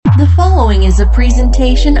The following is a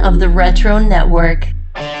presentation of the Retro Network.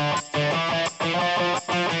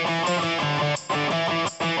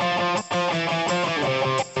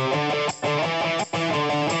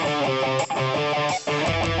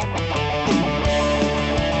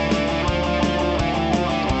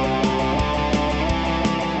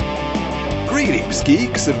 Greetings,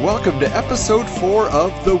 geeks, and welcome to episode 4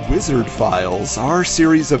 of The Wizard Files, our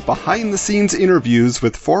series of behind-the-scenes interviews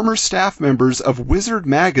with former staff members of Wizard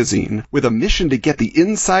Magazine, with a mission to get the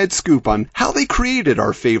inside scoop on how they created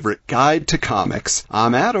our favorite guide to comics.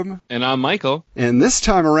 I'm Adam. And I'm Michael. And this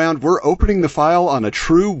time around, we're opening the file on a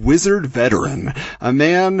true Wizard veteran, a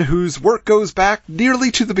man whose work goes back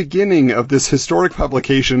nearly to the beginning of this historic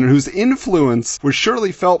publication, whose influence was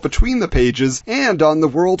surely felt between the pages and on the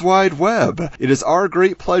World Wide Web. It is our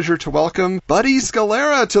great pleasure to welcome Buddy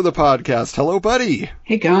Scalera to the podcast. Hello, Buddy.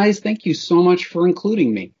 Hey, guys. Thank you so much for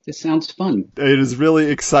including me. This sounds fun. It is really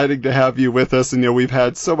exciting to have you with us, and we've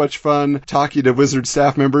had so much fun talking to Wizard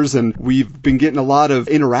staff members, and we've been getting a lot of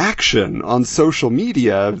interaction on social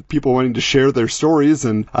media, people wanting to share their stories,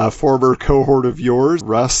 and a former cohort of yours,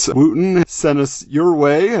 Russ Wooten, sent us your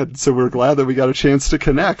way, and so we're glad that we got a chance to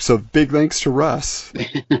connect, so big thanks to Russ.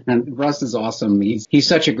 Russ is awesome. He's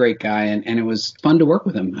such a great guy, and it was fun to work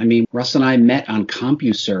with him. I mean, Russ and I met on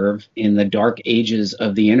CompuServe in the dark ages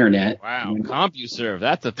of the internet. Wow, CompuServe,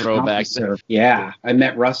 that's a throwback. Yeah, I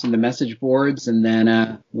met Russ in the message boards, and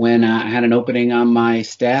then when I had an opening on my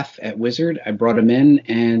staff at Wizard, I brought him in,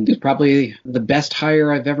 and he's probably the best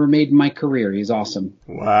hire I've ever made in my career. He's awesome.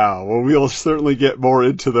 Wow. Well, we'll certainly get more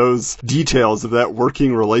into those details of that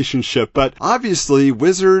working relationship, but obviously,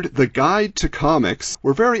 Wizard, the guide to comics,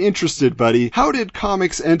 we're very interested, Buddy. How did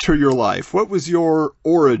comics enter your life? What was your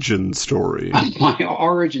origin story? My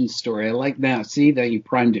origin story. I like that. See, that you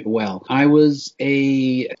primed it well. I was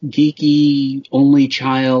a geeky only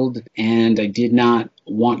child, and I did not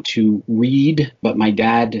want to read, but my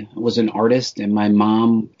dad was an artist, and my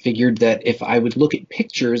mom figured that if I would look at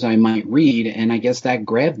pictures, I might read, and I guess that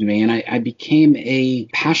grabbed me, and I became a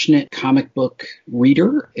passionate comic book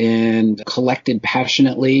reader and collected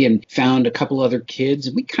passionately and found a couple other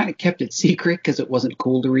kids. We kind of kept it secret because it wasn't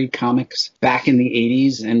cool to read comics back in the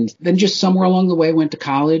 80s, and then just somewhere along the way I went to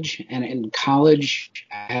college, and in college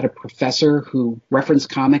I had a professor who referenced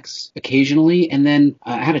comics occasionally, and then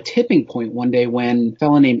I had a tipping point one day when a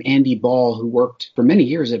fellow named Andy Ball, who worked for many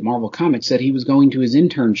years at Marvel Comics, said he was going to his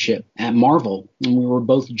internship at Marvel. And we were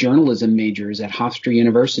both journalism majors at Hofstra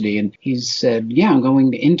University. And he said, yeah, I'm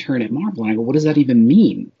going to intern at Marvel. And I go, what does that even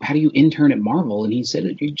mean? How do you intern at Marvel? And he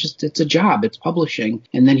said, it's a job. It's publishing.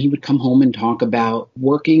 And then he would come home and talk about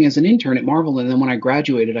working as an intern at Marvel. And then when I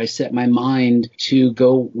graduated, I set my mind to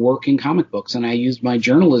go work in comic books. And I used my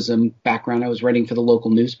journalism background. I was writing for the local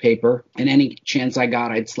newspaper. And any chance I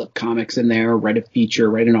got, I'd slip comics in there, write a feature,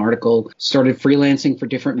 write an article, started freelancing for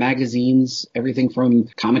different magazines, everything from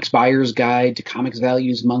Comics Buyer's Guide to Comics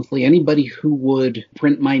Values Monthly, anybody who would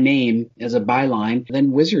print my name as a byline.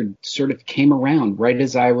 Then Wizard sort of came around right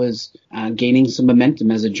as I was gaining some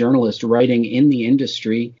momentum as a journalist, writing in the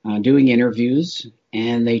industry, doing interviews,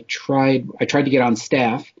 and I tried to get on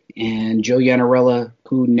staff, and Joe Yanarella,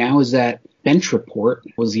 who now is at Bench Report,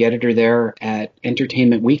 was the editor there at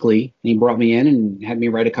Entertainment Weekly, and he brought me in and had me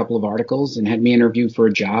write a couple of articles and had me interview for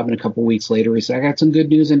a job, and a couple of weeks later he said, I got some good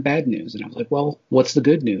news and bad news. And I was like, well, what's the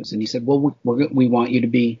good news? And he said, well, we want you to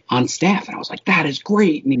be on staff. And I was like, that is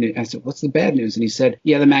great. And I said, what's the bad news? And he said,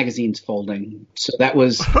 yeah, the magazine's folding. So that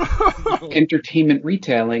was entertainment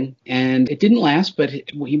retailing, and it didn't last, but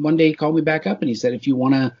one day he called me back up and he said, if you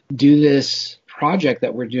want to do this project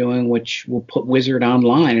that we're doing, which will put Wizard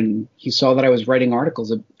online, and he saw that I was writing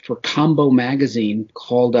articles for Combo magazine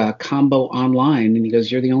called Combo Online, and he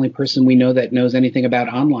goes, you're the only person we know that knows anything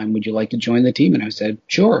about online. Would you like to join the team? And I said,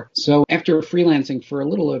 sure. So after freelancing for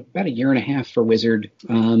about a year and a half for Wizard,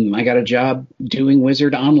 I got a job doing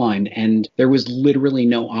Wizard Online, and there was literally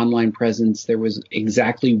no online presence. There was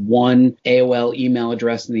exactly one AOL email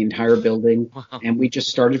address in the entire building, and we just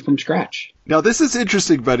started from scratch. Now, this is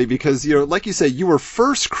interesting, Buddy, because, like you say, you were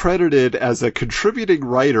first credited as a contributing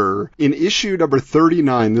writer in issue number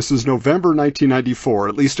 39. This was November 1994,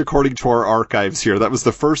 at least according to our archives here. That was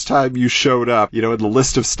the first time you showed up, in the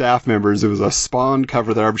list of staff members. It was a Spawn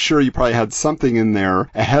cover there. I'm sure you probably had something in there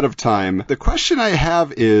ahead of time. The question I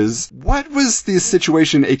have is, what was the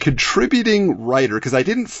situation, a contributing writer? Because I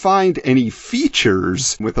didn't find any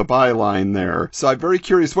features with a byline there. So I'm very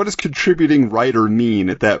curious, what does contributing writer mean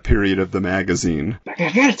at that period of the magazine?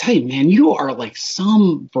 I gotta tell you, man, you are like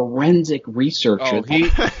some forensic researcher.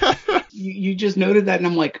 You just noted that, and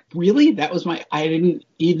I'm like, really? I didn't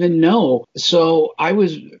even know. So I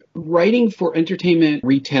was writing for entertainment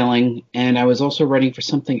retailing, and I was also writing for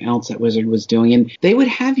something else that Wizard was doing. And they would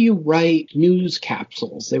have you write news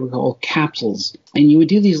capsules. They were called capsules. And you would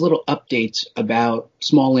do these little updates about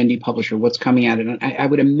small indie publisher, what's coming out. And I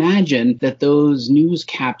would imagine that those news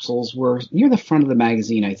capsules were near the front of the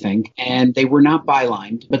magazine, I think. And they were not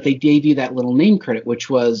bylined, but they gave you that little name credit, which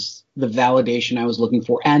was the validation I was looking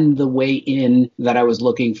for and the way in that I was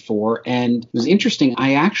looking for. And it was interesting.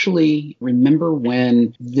 I actually remember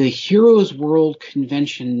when the Heroes World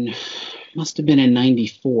Convention must have been in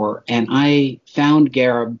 94, and I found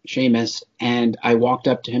Gareb Shamus, and I walked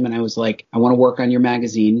up to him and I was like, I want to work on your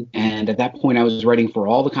magazine. And at that point I was writing for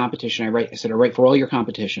all the competition. I said, I write for all your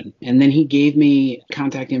competition. And then he gave me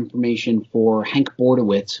contact information for Hank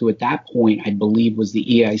Bordowitz, who at that point I believe was the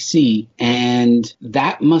EIC. And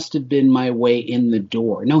that must have been my way in the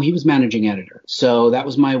door. No, he was managing editor. So that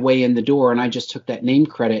was my way in the door. And I just took that name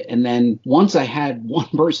credit. And then once I had one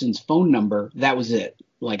person's phone number, that was it.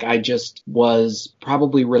 Like, I just was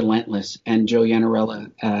probably relentless. And Joe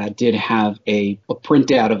Yanarella did have a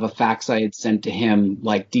printout of a fax I had sent to him,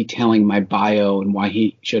 like detailing my bio and why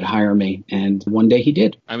he should hire me. And one day he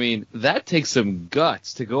did. I mean, that takes some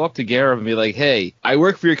guts to go up to Gareb and be like, hey, I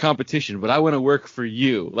work for your competition, but I want to work for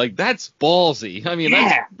you. Like, that's ballsy. I mean,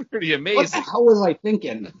 Yeah. That's pretty amazing. What the hell was I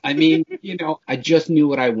thinking? I mean, I just knew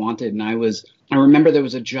what I wanted. And I remember there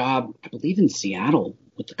was a job, I believe in Seattle,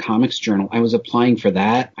 with the Comics Journal. I was applying for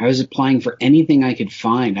that. I was applying for anything I could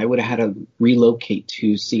find. I would have had to relocate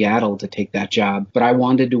to Seattle to take that job, but I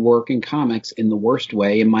wanted to work in comics in the worst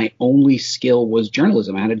way, and my only skill was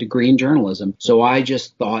journalism. I had a degree in journalism. So I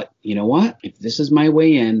just thought, you know what? If this is my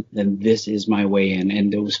way in, then this is my way in.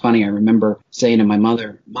 And it was funny. I remember saying to my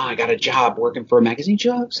mother, Ma, I got a job working for a magazine. She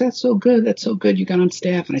goes, that's so good. That's so good. You got on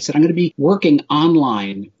staff. And I said, I'm going to be working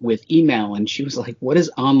online with email. And she was like, what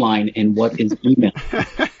is online and what is email?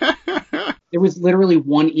 There was literally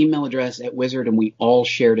one email address at Wizard, and we all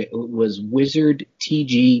shared it. It was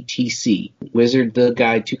WizardTGTC, Wizard the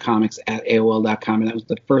Guide to Comics at AOL.com. And that was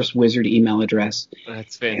the first Wizard email address.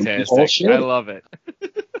 That's fantastic. I love it.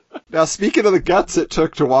 Now, speaking of the guts it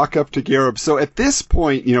took to walk up to Gareb, so at this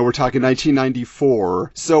point, we're talking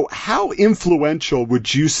 1994. So how influential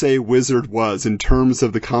would you say Wizard was in terms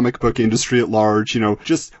of the comic book industry at large?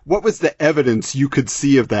 Just what was the evidence you could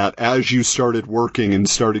see of that as you started working and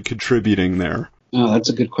started contributing there? Oh, that's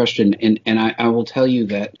a good question. And I will tell you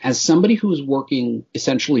that as somebody who was working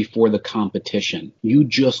essentially for the competition, you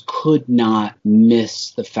just could not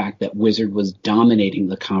miss the fact that Wizard was dominating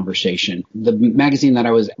the conversation. The magazine that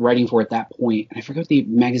I was writing for at that point, and I forget what the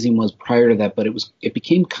magazine was prior to that, but it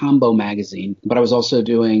became Combo Magazine. But I was also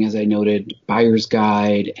doing, as I noted, Buyer's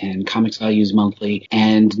Guide and Comics Values Monthly,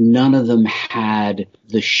 and none of them had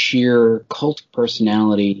the sheer cult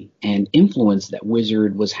personality and influence that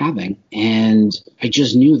Wizard was having. And I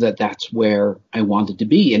just knew that that's where I wanted to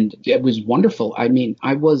be. And it was wonderful. I mean,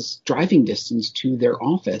 I was driving distance to their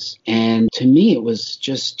office. And to me, it was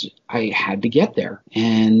just, I had to get there.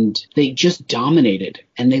 And they just dominated.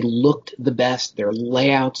 And they looked the best. Their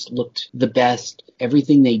layouts looked the best.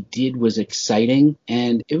 Everything they did was exciting.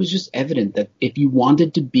 And it was just evident that if you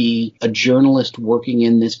wanted to be a journalist working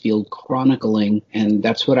in this field, chronicling, and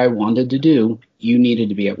that's what I wanted to do, you needed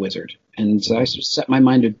to be at Wizard. And so I set my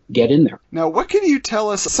mind to get in there. Now, what can you tell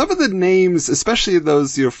us? Some of the names, especially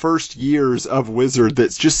those first years of Wizard,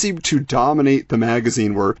 that just seemed to dominate the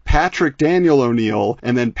magazine were Patrick Daniel O'Neill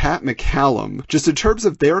and then Pat McCallum. Just in terms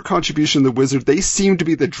of their contribution to the Wizard, they seem to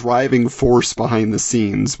be the driving force behind the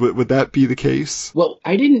scenes. Would that be the case? Well,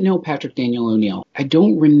 I didn't know Patrick Daniel O'Neill. I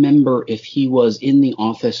don't remember if he was in the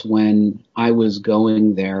office when I was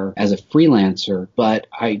going there as a freelancer, but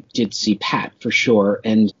I did see Pat for sure.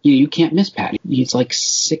 And you can't miss Pat. He's like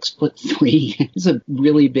 6'3". He's a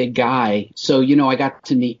really big guy. So, I got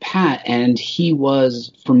to meet Pat, and he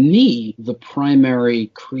was, for me, the primary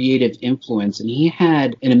creative influence. And he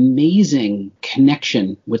had an amazing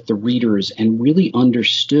connection with the readers and really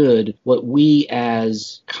understood what we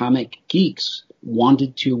as comic geeks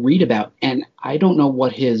wanted to read about. And I don't know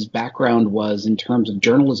what his background was in terms of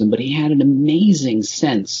journalism, but he had an amazing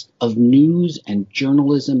sense of news and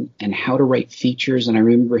journalism and how to write features. And I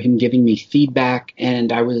remember him giving me feedback,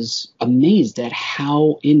 and I was amazed at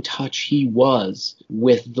how in touch he was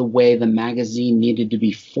with the way the magazine needed to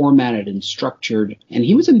be formatted and structured. And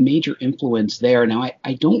he was a major influence there. Now,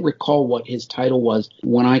 I don't recall what his title was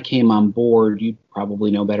when I came on board. You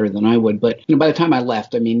probably know better than I would. But by the time I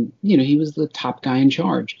left, he was the top guy in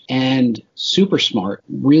charge, and super smart,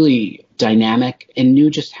 really dynamic, and knew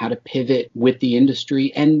just how to pivot with the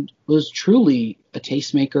industry, and was truly a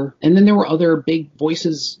tastemaker. And then there were other big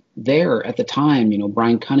voices there at the time,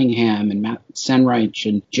 Brian Cunningham and Matt Senreich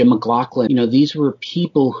and Jim McLaughlin, these were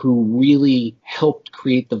people who really helped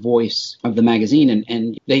create the voice of the magazine.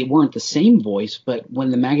 And they weren't the same voice, but when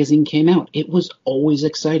the magazine came out, it was always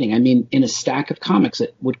exciting. I mean, in a stack of comics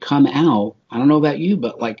that would come out, I don't know about you,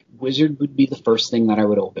 but like Wizard would be the first thing that I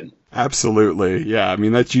would open. Absolutely. Yeah. I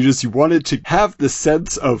mean, that you wanted to have the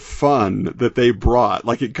sense of fun that they brought.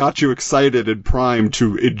 Like, it got you excited and primed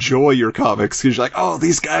to enjoy your comics because you're like, oh,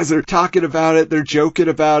 these guys are talking about it. They're joking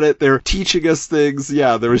about it. They're teaching us things.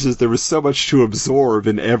 Yeah. There was so much to absorb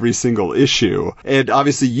in every single issue. And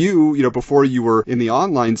obviously before you were in the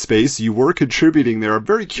online space, you were contributing there. I'm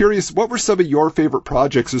very curious, what were some of your favorite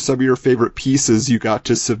projects or some of your favorite pieces you got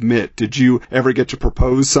to submit? Did you ever get to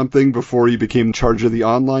propose something before you became in charge of the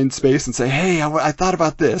online space and say, hey, I thought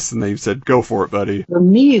about this, and they said, go for it, buddy? For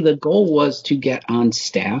me, the goal was to get on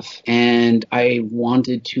staff, and I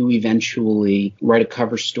wanted to eventually write a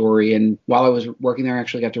cover story. And while I was working there, I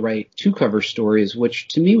actually got to write 2 cover stories, which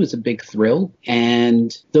to me was a big thrill.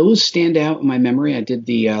 And those stand out in my memory. I did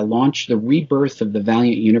the the rebirth of the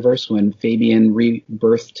Valiant Universe when Fabian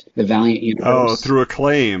rebirthed the Valiant Universe. Oh, through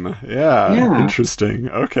Acclaim. Yeah. Interesting.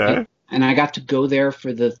 Okay. And I got to go there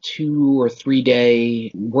for the 2 or 3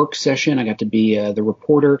 day work session. I got to be the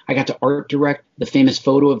reporter. I got to art direct the famous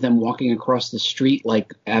photo of them walking across the street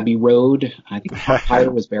like Abbey Road. I think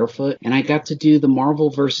Tyler was barefoot. And I got to do the Marvel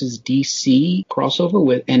versus DC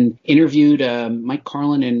crossover and interviewed Mike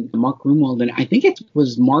Carlin and Mark Grunwald. And I think it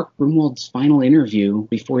was Mark Grunwald's final interview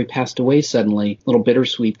before he passed away suddenly. A little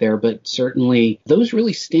bittersweet there, but certainly those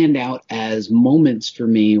really stand out as moments for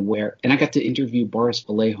me and I got to interview Boris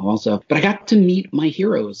Vallejo also. But I got to meet my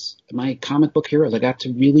heroes, my comic book heroes. I got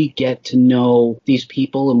to really get to know these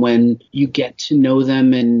people. And when you get to know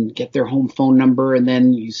them and get their home phone number, and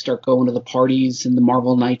then you start going to the parties and the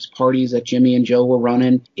Marvel Nights parties that Jimmy and Joe were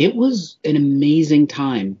running, it was an amazing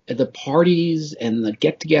time. The parties and the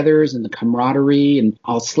get-togethers and the camaraderie. And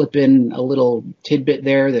I'll slip in a little tidbit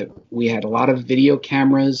there that we had a lot of video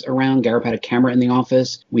cameras around. Gareb had a camera in the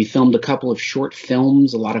office. We filmed a couple of short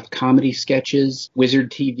films, a lot of comedy sketches, Wizard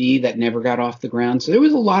TV that never got off the ground. So there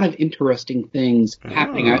was a lot of interesting things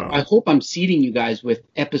happening. I hope I'm seeding you guys with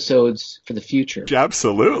episodes for the future.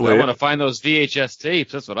 Absolutely. I want to find those VHS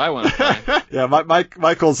tapes. That's what I want to find. Yeah,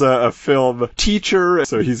 Michael's a film teacher,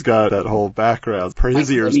 so he's got that whole background. His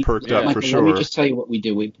ears perked up for sure. Let me just tell you what we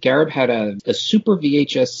do. Gareb had a super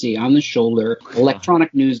VHS-C on the shoulder,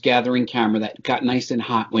 electronic news gathering camera that got nice and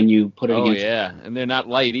hot when you put it against. Oh, yeah. And they're not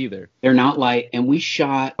light either. They're not light. And we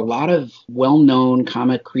shot a lot of well-known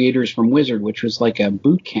comic creators from Wizard, which was like a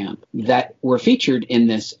boot camp, that were featured in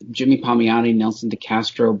this. Jimmy Palmiotti, Nelson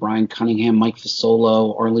DeCastro, Brian Cunningham, Mike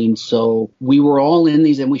Fasolo, Arlene So. We were all in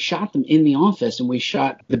these, and we shot them in the office, and we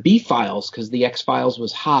shot the B-Files because the X-Files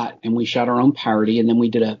was hot, and we shot our own parody, and then we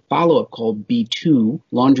did a follow-up called B2,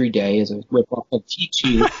 Laundry Day, as a rip-off of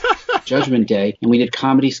T2, Judgment Day, and we did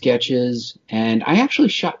comedy sketches, and I actually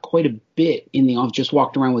shot quite a bit in the office, just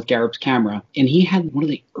walked around with Gareb's camera, and he had one of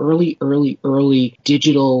the early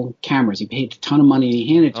digital cameras. He paid a ton of money, and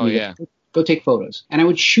he handed it to me. Yeah. Go take photos. And I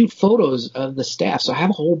would shoot photos of the staff. So I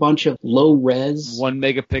have a whole bunch of low res. 1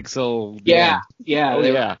 megapixel. Yeah. Yeah.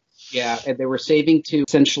 And they were saving to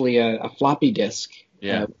essentially a floppy disk.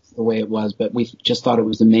 Yeah. The way it was, but we just thought it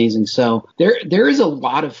was amazing. So there is a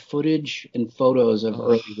lot of footage and photos of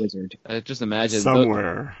early Wizard. Just imagine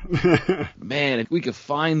somewhere. Man, if we could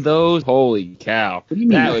find those, holy cow! What do you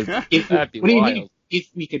mean? That'd be What do you mean? If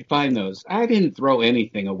we could find those, I didn't throw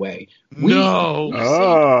anything away. We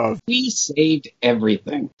saved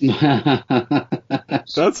everything.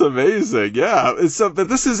 That's amazing. Yeah. But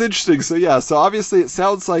this is interesting. So obviously it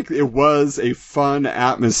sounds like it was a fun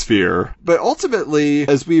atmosphere, but ultimately,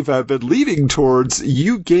 as we've been leading towards,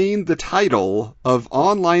 you gained the title of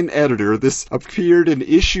online editor. This appeared in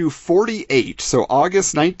issue 48. So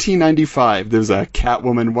August 1995, there's a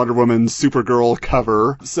Catwoman, Wonder Woman, Supergirl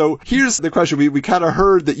cover. So here's the question. We kind of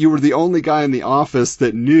heard that you were the only guy in the office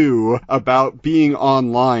that knew about being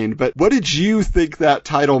online, but what did you think that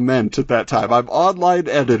title meant at that time? I'm online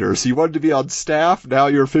editor, so you wanted to be on staff, now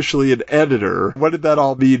you're officially an editor. What did that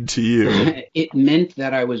all mean to you? It meant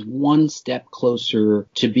that I was one step closer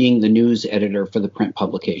to being the news editor for the print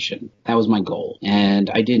publication. That was my goal.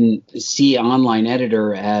 And I didn't see online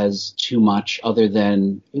editor as too much other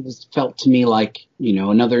than it felt to me like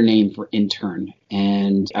another name for intern.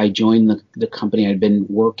 And I joined the company. I'd been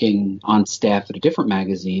working on staff at a different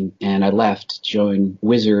magazine, and I left, joined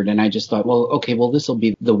Wizard, and I just thought, this will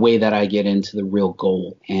be the way that I get into the real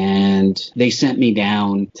goal. And they sent me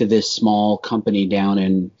down to this small company down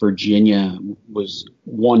in Virginia. Was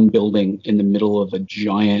one building in the middle of a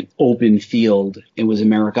giant open field. It was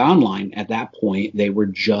America Online. At that point, they were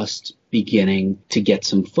just beginning to get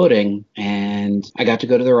some footing, and I got to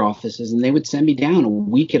go to their offices, and they would send me down a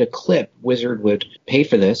week at a clip. Wizard would pay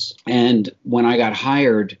for this, and when I got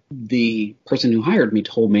hired, the person who hired me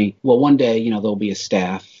told me, well, one day, there'll be a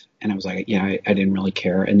staff. And I was like, I didn't really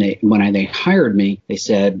care. And when they hired me, they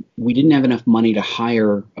said, we didn't have enough money to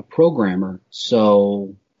hire a programmer.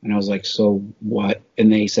 And I was like, so what?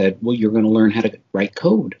 And they said, well, you're going to learn how to write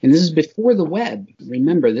code. And this is before the web.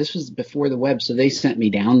 Remember, this was before the web. So they sent me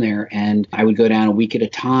down there, and I would go down a week at a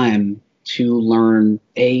time to learn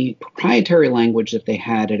a proprietary language that they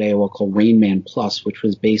had at AOL called Rainman Plus, which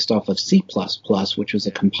was based off of C++, which was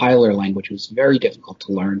a compiler language. It was very difficult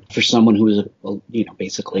to learn for someone who was,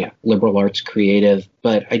 basically a liberal arts creative.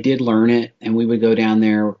 But I did learn it, and we would go down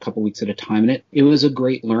there a couple weeks at a time, and it was a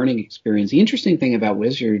great learning experience. The interesting thing about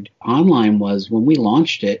Wizard Online was when we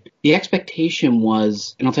launched it, the expectation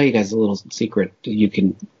was, and I'll tell you guys a little secret, you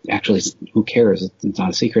can actually, who cares? It's not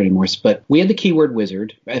a secret anymore. But we had the keyword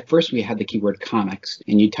Wizard. At first, we had the keyword comics,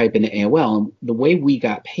 and you type into AOL, and the way we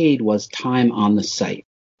got paid was time on the site,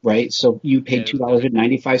 right? So you paid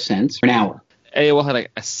 $2.95 for an hour. AOL had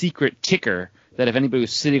a secret ticker that if anybody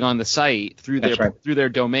was sitting on the site through their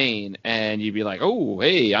domain, and you'd be like, oh,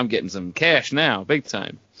 hey, I'm getting some cash now, big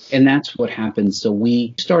time. And that's what happened. So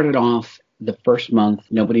we started off the first month.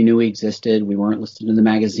 Nobody knew we existed. We weren't listed in the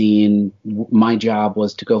magazine. My job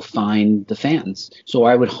was to go find the fans. So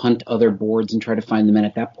I would hunt other boards and try to find them. And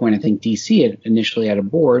at that point, I think DC had initially had a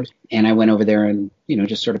board. And I went over there and,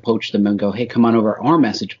 just sort of poached them and go, hey, come on over our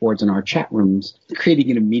message boards and our chat rooms, creating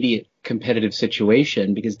an immediate competitive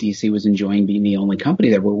situation because DC was enjoying being the only company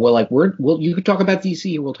there. You could talk about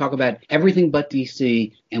DC. We'll talk about everything but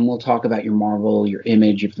DC, and we'll talk about your Marvel, your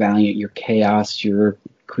Image, your Valiant, your Chaos, your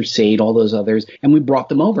Crusade, all those others. And we brought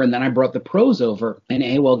them over, and then I brought the pros over, and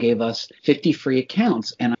AOL gave us 50 free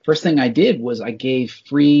accounts. And the first thing I did was I gave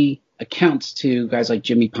free accounts to guys like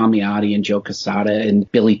Jimmy Palmiotti and Joe Quesada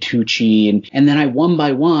and Billy Tucci. And then I one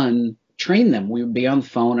by one trained them. We would be on the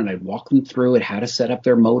phone and I'd walk them through it, how to set up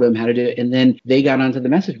their modem, how to do it. And then they got onto the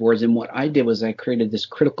message boards. And what I did was I created this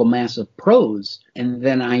critical mass of pros. And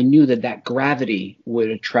then I knew that gravity would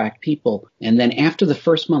attract people. And then after the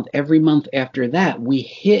first month, every month after that, we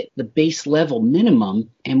hit the base level minimum,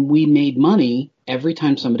 and we made money every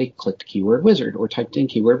time somebody clicked keyword Wizard or typed in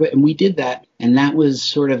keyword. And we did that. And that was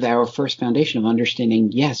sort of our first foundation of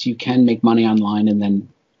understanding, yes, you can make money online. And then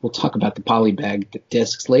we'll talk about the polybag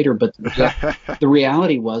discs later. But the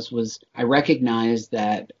reality was I recognized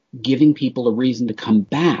that giving people a reason to come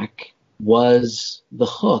back was the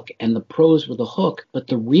hook, and the pros were the hook. But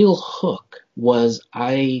the real hook was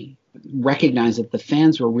I recognized that the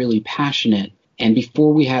fans were really passionate. And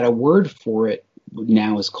before we had a word for it,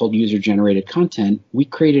 now is called user-generated content, we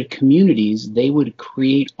created communities. They would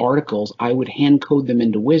create articles. I would hand code them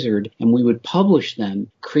into Wizard, and we would publish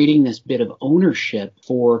them, creating this bit of ownership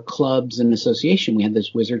for clubs and association. We had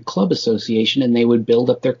this Wizard Club Association, and they would build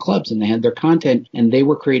up their clubs, and they had their content, and they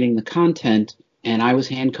were creating the content, and I was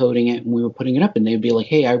hand coding it, and we were putting it up, and they'd be like,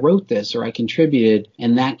 hey, I wrote this, or I contributed,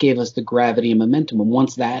 and that gave us the gravity and momentum. And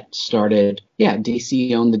once that started,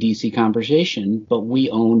 DC owned the DC conversation, but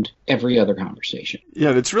we owned every other conversation. Yeah,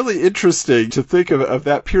 and it's really interesting to think of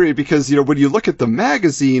that period because, when you look at the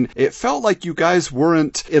magazine, it felt like you guys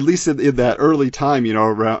weren't, at least in that early time,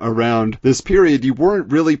 around this period, you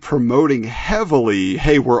weren't really promoting heavily,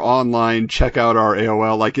 hey, we're online, check out our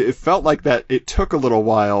AOL. Like, it felt like that it took a little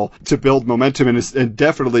while to build momentum, and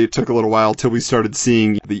definitely it took a little while till we started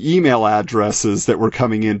seeing the email addresses that were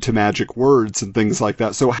coming into Magic Words and things like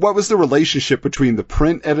that. So what was the relationship between the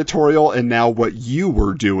print editorial and now what you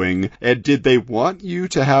were doing? And did they want you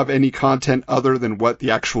to have any content other than what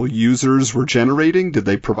the actual users were generating? Did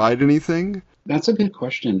they provide anything? That's a good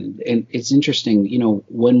question. And it's interesting,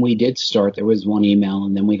 when we did start, there was one email,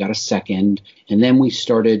 and then we got a second, and then we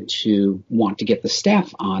started to want to get the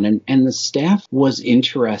staff on, and the staff was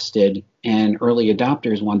interested, and early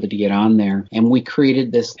adopters wanted to get on there. And we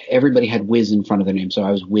created this, everybody had Wiz in front of their name. So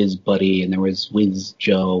I was Wiz Buddy, and there was Wiz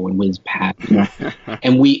Joe and Wiz Pat.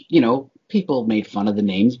 And we, people made fun of the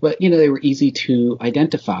names, but, they were easy to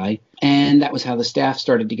identify. And that was how the staff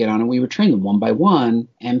started to get on, and we would train them one by one,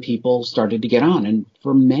 and people started to get on. And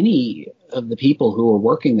for many of the people who were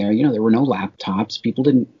working there, there were no laptops. People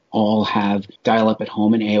didn't all have dial-up at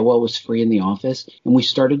home, and AOL was free in the office. And we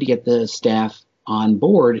started to get the staff on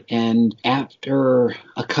board. And after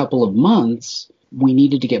a couple of months, we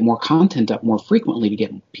needed to get more content up more frequently to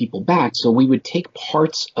get people back. So we would take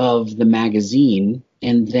parts of the magazine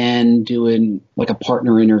and then do like a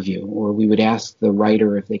partner interview, or we would ask the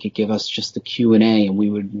writer if they could give us just the Q&A, and we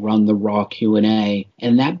would run the raw Q&A.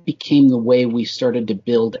 And that became the way we started to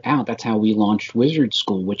build out. That's how we launched Wizard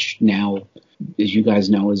School, which now, as you guys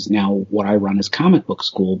know, is now what I run as Comic Book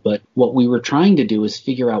School. But what we were trying to do is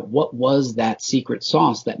figure out what was that secret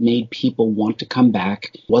sauce that made people want to come back.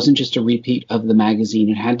 It wasn't just a repeat of the magazine.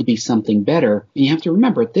 It had to be something better. And you have to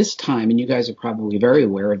remember, at this time, and you guys are probably very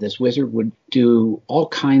aware of this, Wizard would do all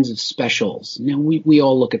kinds of specials. Now, we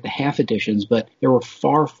all look at the half editions, but there were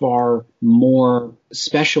far, far more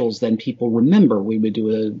specials than people remember. We would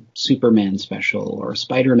do a Superman special or a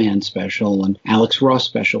Spider-Man special, an Alex Ross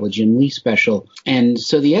special, a Jim Lee special. And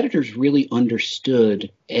so the editors really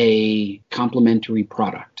understood a complementary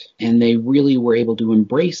product, and they really were able to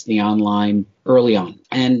embrace the online early on.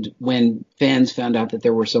 And when fans found out that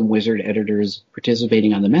there were some Wizard editors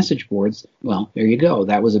participating on the message boards, well, there you go.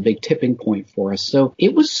 That was a big tipping point for us. So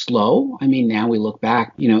it was slow. I mean, now we look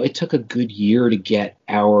back, it took a good year to get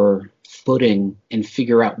our footing and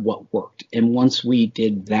figure out what worked. And once we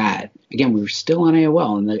did that, again, we were still on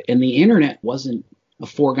AOL, and the internet wasn't a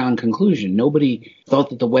foregone conclusion. Nobody thought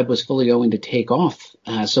that the web was fully going to take off.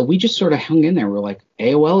 So we just sort of hung in there. We're like,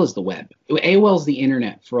 AOL is the web. AOL is the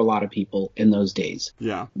internet for a lot of people in those days.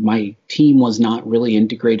 Yeah. My team was not really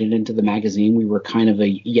integrated into the magazine. We were kind of a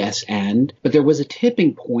yes and. But there was a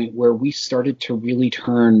tipping point where we started to really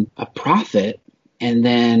turn a profit, and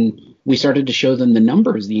then we started to show them the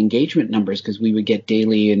numbers, the engagement numbers, because we would get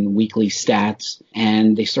daily and weekly stats,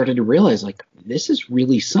 and they started to realize, like, this is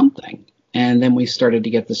really something. And then we started to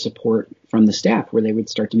get the support from the staff where they would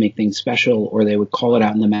start to make things special, or they would call it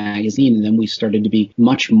out in the magazine. And then we started to be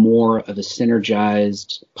much more of a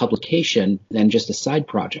synergized publication than just a side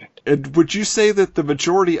project. And would you say that the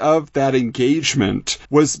majority of that engagement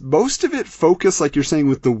was most of it focused, like you're saying,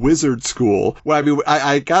 with the Wizard School? Well, I mean,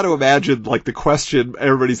 I got to imagine, like, the question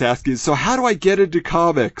everybody's asking is, so how do I get into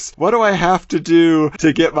comics? What do I have to do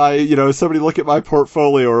to get my, somebody look at my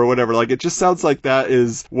portfolio or whatever? Like, it just sounds like that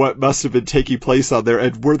is what must have been taking place out there.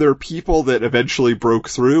 And were there people that eventually broke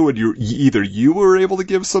through, and either you were able to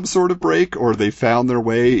give some sort of break, or they found their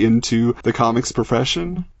way into the comics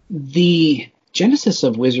profession? The genesis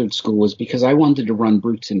of Wizard School was because I wanted to run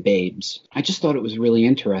Brutes and Babes. I just thought it was really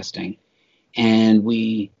interesting. And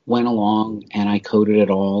we went along, and I coded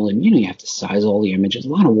it all, and you have to size all the images, a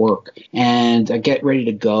lot of work. And I get ready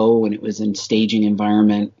to go, and it was in staging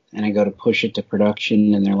environment, and I go to push it to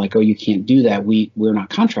production, and they're like, oh, you can't do that. We're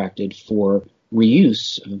not contracted for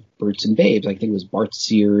reuse of Brutes and Babes. I think it was Bart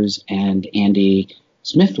Sears and Andy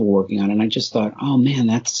Smith were working on it. And I just thought, oh man,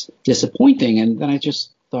 that's disappointing. And then I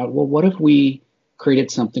just thought, well, what if we created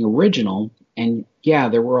something original? And yeah,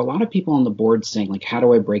 there were a lot of people on the board saying, like, how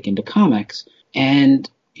do I break into comics? And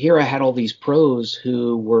here I had all these pros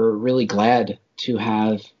who were really glad to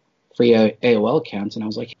have free AOL accounts. And I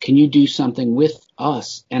was like, can you do something with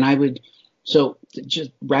us? And so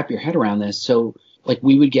just wrap your head around this. So like,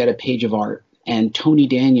 we would get a page of art, and Tony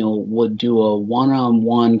Daniel would do a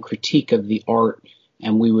one-on-one critique of the art,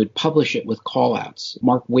 and we would publish it with call-outs.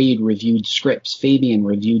 Mark Waid reviewed scripts. Fabian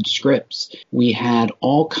reviewed scripts. We had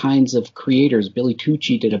all kinds of creators. Billy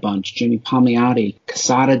Tucci did a bunch. Jimmy Palmiotti.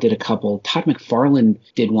 Casada did a couple. Todd McFarlane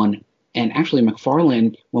did one. And actually,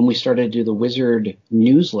 McFarlane, when we started to do the Wizard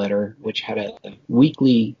newsletter, which had a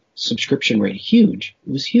weekly subscription rate, huge.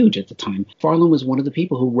 It was huge at the time. McFarlane was one of the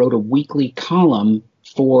people who wrote a weekly column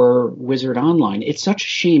for Wizard Online. It's such a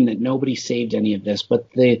shame that nobody saved any of this, but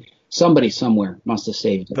somebody somewhere must have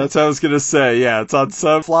saved it. That's what I was going to say. Yeah, it's on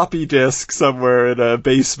some floppy disk somewhere in a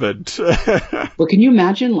basement. But can you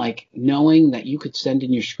imagine, like, knowing that you could send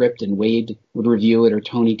in your script and Wade would review it, or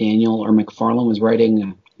Tony Daniel or McFarlane was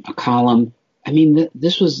writing a column? I mean,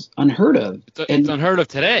 this was unheard of. It's unheard of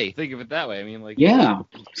today. Think of it that way. I mean, like, yeah.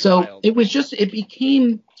 So it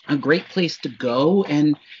became a great place to go.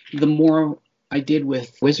 And the more I did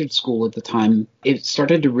with Wizard School at the time, it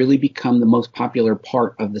started to really become the most popular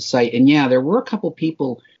part of the site. And yeah, there were a couple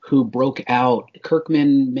people who broke out.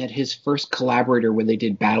 Kirkman met his first collaborator when they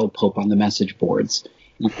did Battle Pope on the message boards.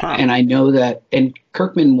 And I know that, and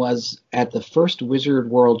Kirkman was at the first Wizard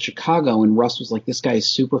World Chicago, and Russ was like, this guy is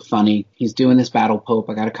super funny. He's doing this Battle Pope.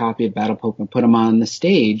 I got a copy of Battle Pope and put him on the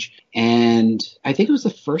stage. And I think it was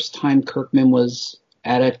the first time Kirkman was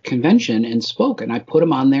at a convention and spoke, and I put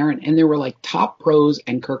him on there, and there were like top pros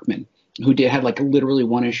and Kirkman who had like literally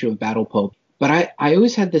one issue of Battle Pope. But I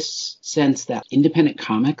always had this sense that independent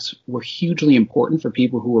comics were hugely important for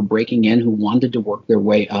people who were breaking in, who wanted to work their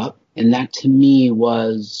way up. And that to me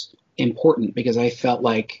was important because I felt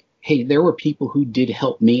like, hey, there were people who did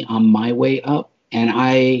help me on my way up. And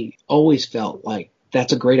I always felt like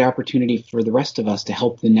that's a great opportunity for the rest of us to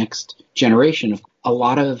help the next generation. A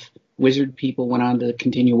lot of Wizard people went on to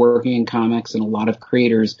continue working in comics, and a lot of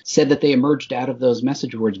creators said that they emerged out of those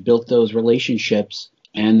message boards, built those relationships,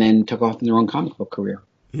 and then took off in their own comic book career.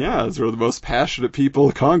 Yeah, it's where the most passionate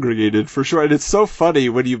people congregated, for sure. And it's so funny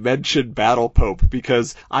when you mentioned Battle Pope,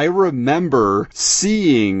 because I remember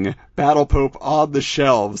seeing Battle Pope on the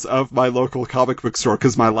shelves of my local comic book store,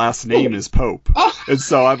 because my last name is Pope. And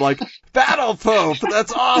so I'm like, Battle Pope,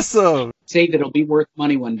 that's awesome! Say that it'll be worth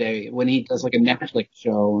money one day when he does like a Netflix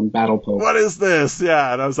show on Battle Pope. What is this?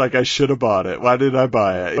 Yeah, and I was like, I should have bought it. Why didn't I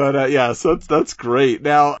buy it? But yeah, so that's great.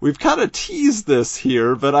 Now, we've kind of teased this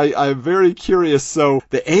here, but I'm very curious. So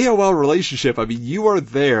the AOL relationship, I mean, you are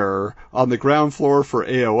there on the ground floor for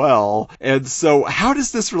AOL, and so how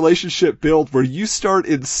does this relationship build where you start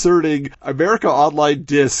inserting America Online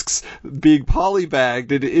discs being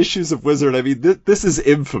polybagged into issues of Wizard? I mean, this is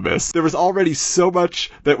infamous. There was already so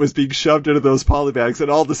much that was being shoved into those polybags,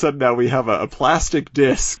 and all of a sudden now we have a plastic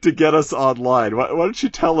disc to get us online. Why don't you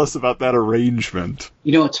tell us about that arrangement?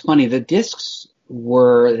 You know, it's funny. The discs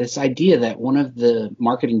were this idea that one of the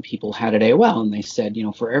marketing people had at AOL, and they said, you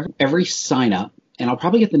know, for every sign up, and I'll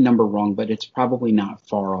probably get the number wrong, but it's probably not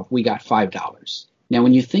far off, we got $5. Now,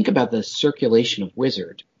 when you think about the circulation of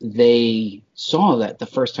Wizard, they saw that the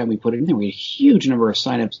first time we put it in there, we had a huge number of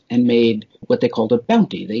signups and made what they called a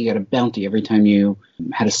bounty. They got a bounty every time you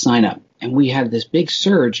had a sign up. And we had this big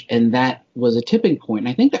surge, and that was a tipping point. And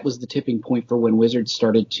I think that was the tipping point for when Wizard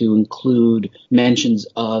started to include mentions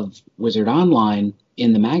of Wizard Online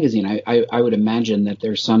in the magazine. I would imagine that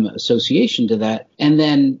there's some association to that. And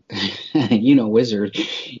then, you know, Wizard,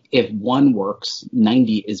 if one works,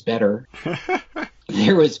 90 is better.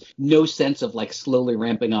 There was no sense of like slowly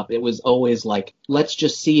ramping up. It was always like, let's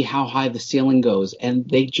just see how high the ceiling goes. And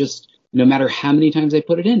they just, no matter how many times they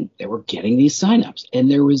put it in, they were getting these signups. And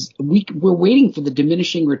we were waiting for the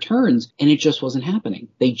diminishing returns, and it just wasn't happening.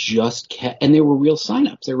 They just kept, and there were real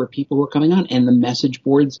signups. There were people who were coming on, and the message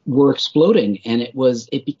boards were exploding. And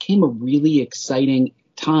it became a really exciting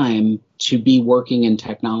time to be working in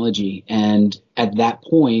technology. And at that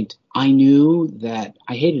point, I knew that,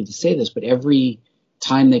 I hated to say this, but every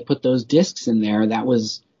time they put those discs in there, that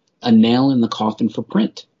was a nail in the coffin for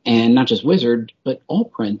print. And not just Wizard, but all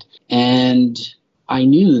print. And I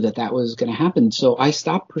knew that was going to happen. So I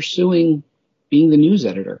stopped pursuing being the news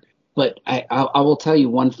editor. But I will tell you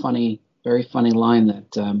one very funny line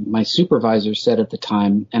that my supervisor said at the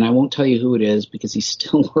time, and I won't tell you who it is because he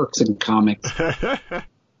still works in comics.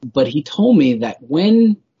 But he told me that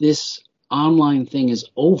when this online thing is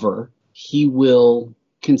over, he will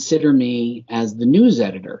consider me as the news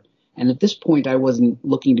editor. And at this point, I wasn't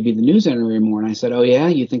looking to be the news editor anymore. And I said, oh, yeah,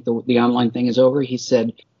 you think the online thing is over? He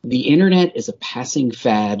said, the internet is a passing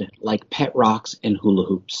fad like pet rocks and hula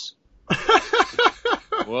hoops.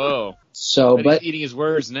 Whoa. So, but he's eating his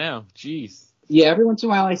words now. Jeez. Yeah, every once in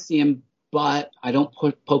a while I see him, but I don't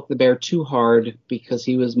poke the bear too hard because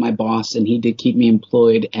he was my boss and he did keep me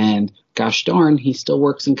employed. And gosh darn, he still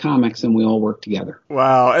works in comics and we all work together.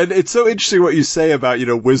 Wow. And it's so interesting what you say about, you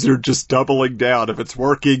know, Wizard just doubling down. If it's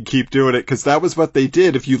working, keep doing it, because that was what they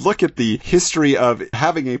did. If you look at the history of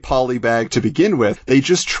having a polybag to begin with, they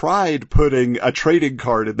just tried putting a trading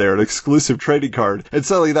card in there, an exclusive trading card. And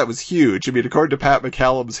suddenly that was huge. I mean, according to Pat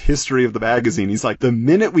McCallum's history of the magazine, he's like, the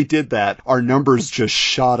minute we did that, our numbers just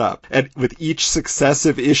shot up. And with each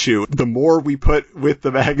successive issue, the more we put with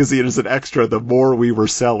the magazine as an extra, the more we were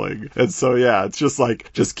selling. And so, yeah, it's just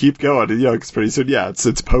like, just keep going. And, you know, because pretty soon, yeah,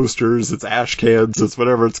 it's posters, it's ash cans, it's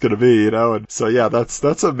whatever it's going to be, you know. And so, yeah,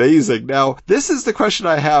 that's amazing. Now, this is the question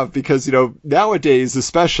I have because, you know, nowadays,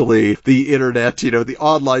 especially the internet, you know, the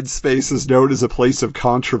online space is known as a place of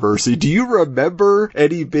controversy. Do you remember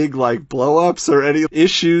any big, like, blow-ups or any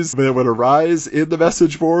issues that would arise in the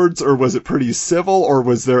message boards? Or was it pretty civil? Or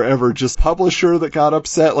was there ever just publisher that got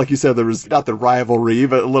upset? Like you said, there was not the rivalry,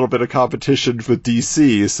 but a little bit of competition with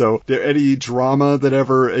DC. So, there any drama that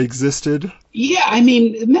ever existed? Yeah, I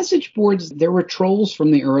mean, message boards, there were trolls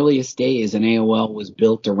from the earliest days, and AOL was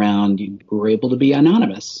built around, you were able to be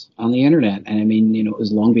anonymous on the internet. And I mean, you know, it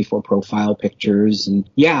was long before profile pictures. And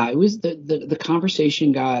yeah, it was the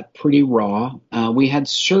conversation got pretty raw. We had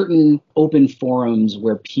certain open forums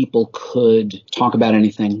where people could talk about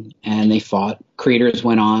anything, and they fought. Creators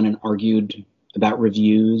went on and argued about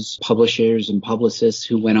reviews, publishers and publicists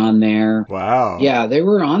who went on there. Wow. Yeah, they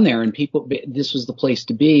were on there, and this was the place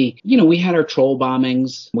to be. You know, we had our troll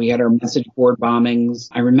bombings. We had our message board bombings.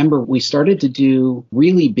 I remember we started to do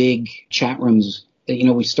really big chat rooms. You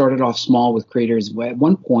know, we started off small with creators. At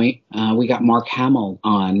one point, we got Mark Hamill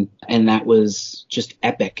on, and that was just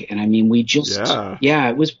epic. And I mean,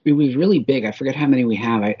 it was really big. I forget how many we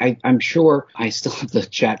have. I'm sure I still have the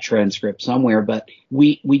chat transcript somewhere, but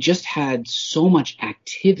we just had so much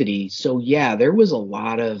activity. So yeah, there was a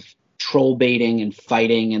lot of troll baiting and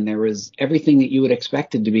fighting, and there was everything that you would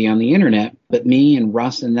expect it to be on the internet. But me and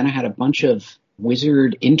Russ, and then I had a bunch of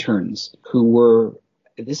Wizard interns who were,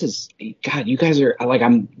 you guys are like,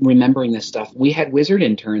 I'm remembering this stuff. We had Wizard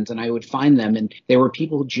interns, and I would find them, and they were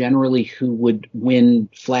people generally who would win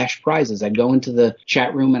flash prizes. I'd go into the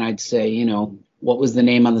chat room and I'd say, you know, what was the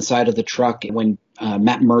name on the side of the truck when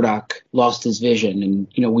Matt Murdock lost his vision? And,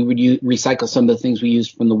 you know, we would recycle some of the things we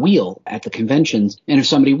used from the wheel at the conventions. And if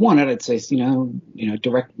somebody won it, I'd say, you know,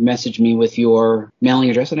 direct message me with your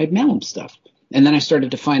mailing address, and I'd mail them stuff. And then I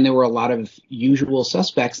started to find there were a lot of usual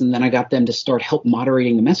suspects, and then I got them to start help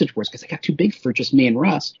moderating the message boards because they got too big for just me and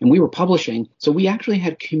Russ, and we were publishing. So we actually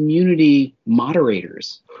had community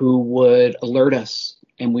moderators who would alert us,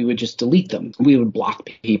 and we would just delete them. We would block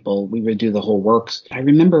people. We would do the whole works. I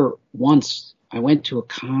remember once I went to a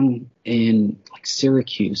con in like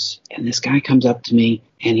Syracuse, and this guy comes up to me,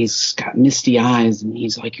 and he's got misty eyes, and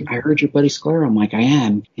he's like, I heard your buddy Sclera. I'm like, I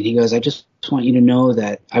am. And he goes, I just want you to know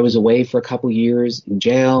that I was away for a couple years in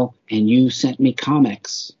jail, and you sent me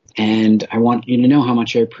comics. And I want you to know how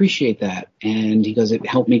much I appreciate that. And he goes, it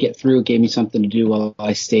helped me get through. It gave me something to do while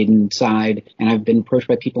I stayed inside. And I've been approached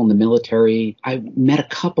by people in the military. I met a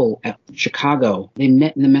couple at Chicago. They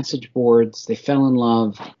met in the message boards. They fell in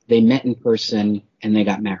love. They met in person, and they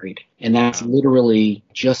got married. And that's literally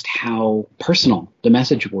just how personal the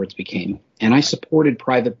message boards became. And I supported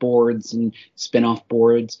private boards and spin-off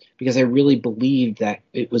boards because I really believed that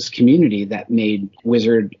it was community that made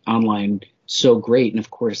Wizard Online so great. And of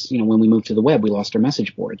course, you know, when we moved to the web, we lost our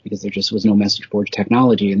message boards because there just was no message board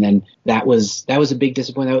technology. And then that was a big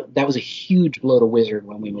disappointment. That was a huge blow to Wizard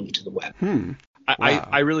when we moved to the web. Wow.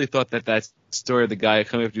 I really thought that story of the guy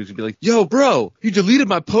coming up to you would be like, yo, bro, you deleted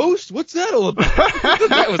my post? What's that all about?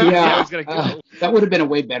 That was where I was going to go. That would have been a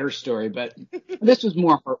way better story, but this was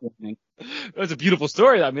more heartwarming. That was a beautiful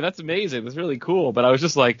story. I mean, that's amazing. That's really cool. But I was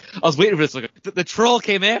just like, I was waiting for this. Like, the troll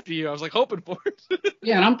came after you. I was like hoping for it.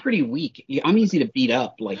 Yeah, and I'm pretty weak. I'm easy to beat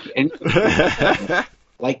up. Like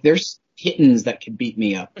there's kittens that could beat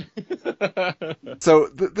me up. So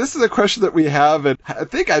this is a question that we have, and I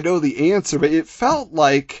think I know the answer, but it felt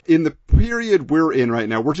like in the period we're in right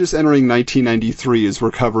now, we're just entering 1993 as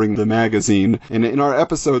we're covering the magazine and in our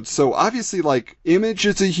episodes. So obviously, like, Image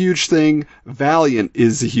is a huge thing. Valiant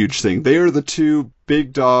is a huge thing. They are the two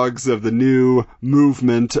big dogs of the new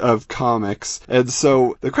movement of comics. And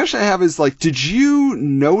so the question I have is, like, did you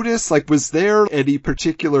notice, like, was there any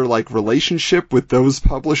particular, like, relationship with those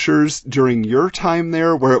publishers during your time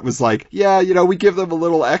there where it was like, yeah, you know, we give them a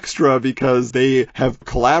little extra because they have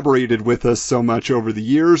collaborated with us so much over the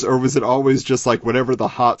years? Or was it always just like whatever the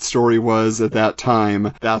hot story was at that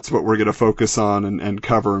time, that's what we're going to focus on and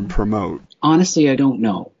cover and promote? Honestly, I don't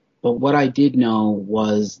know. But what I did know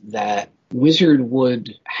was that Wizard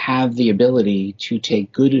would have the ability to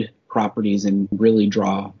take good properties and really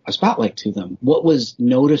draw a spotlight to them. What was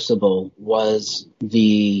noticeable was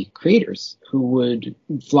the creators who would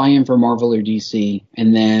fly in for Marvel or DC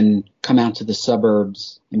and then come out to the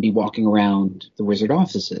suburbs and be walking around the Wizard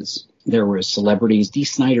offices. There were celebrities. Dee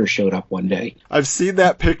Snider showed up one day. I've seen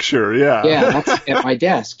that picture, yeah. Yeah, that's at my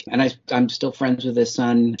desk. And I'm still friends with his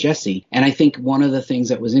son, Jesse. And I think one of the things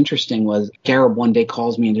that was interesting was Gareb one day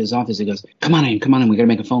calls me into his office. He goes, come on in, we got to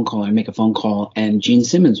make a phone call. I make a phone call, and Gene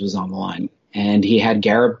Simmons was on the line. And he had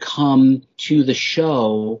Gareb come to the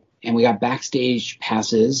show, and we got backstage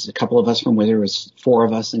passes. A couple of us from Wizard, was 4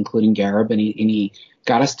 of us, including Gareb, and he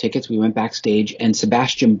got us tickets. We went backstage, and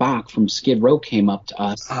Sebastian Bach from Skid Row came up to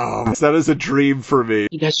us. Oh, that is a dream for me.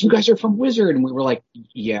 You guys are from Wizard. And we were like,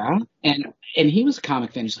 yeah. And he was a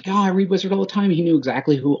comic fan. He's like, oh, I read Wizard all the time. He knew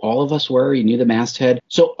exactly who all of us were. He knew the masthead.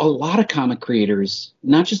 So a lot of comic creators,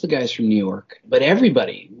 not just the guys from New York, but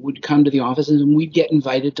everybody would come to the offices, and we'd get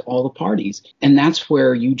invited to all the parties. And that's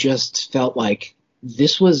where you just felt like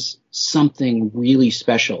this was something really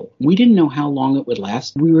special. We didn't know how long it would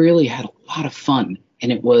last. We really had a lot of fun.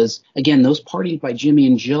 And it was, again, those parties by Jimmy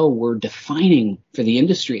and Joe were defining for the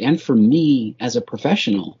industry and for me as a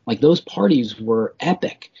professional. Like, those parties were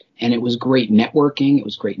epic. And it was great networking. It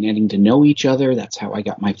was great getting to know each other. That's how I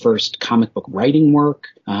got my first comic book writing work.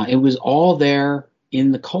 It was all there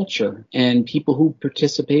in the culture. And people who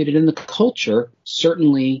participated in the culture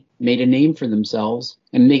certainly made a name for themselves.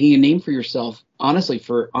 And making a name for yourself, honestly,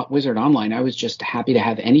 for Wizard Online, I was just happy to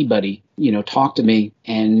have anybody, talk to me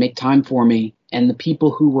and make time for me. And the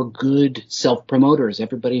people who were good self-promoters,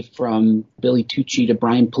 everybody from Billy Tucci to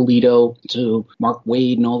Brian Pulido to Mark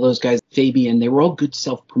Wade and all those guys, Fabian, they were all good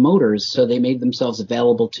self-promoters. So they made themselves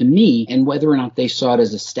available to me. And whether or not they saw it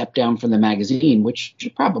as a step down from the magazine, which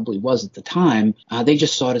it probably was at the time, they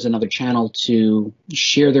just saw it as another channel to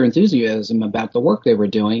share their enthusiasm about the work they were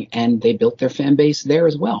doing. And they built their fan base there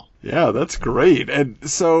as well. Yeah, that's great. And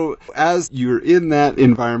so as you're in that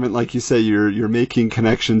environment, like you say, you're making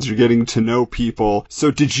connections, you're getting to know people.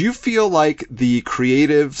 So did you feel like the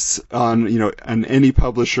creatives on any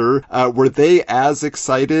publisher, were they as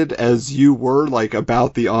excited as you were, like,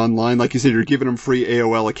 about the online? Like you said, you're giving them free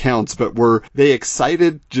AOL accounts, but were they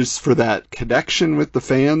excited just for that connection with the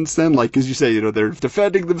fans then? Like, as you say, they're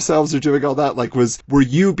defending themselves, they're doing all that. Like, were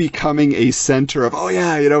you becoming a center of, oh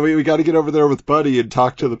yeah, we got to get over there with Buddy and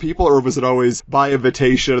talk to the people? Or was it always by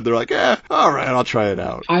invitation and they're like, all right, I'll try it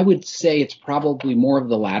out? I would say it's probably more of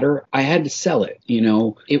the latter. I had to sell it.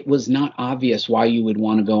 It was not obvious why you would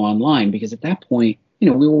want to go online, because at that point, we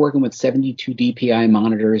were working with 72 DPI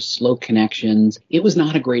monitors, slow connections. It was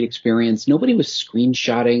not a great experience. Nobody was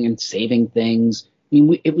screenshotting and saving things.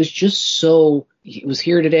 It was just so, it was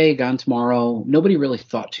here today, gone tomorrow. Nobody really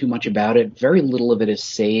thought too much about it. Very little of it is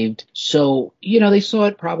saved. So, they saw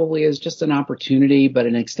it probably as just an opportunity, but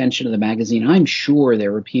an extension of the magazine. I'm sure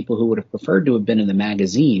there were people who would have preferred to have been in the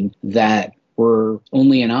magazine that were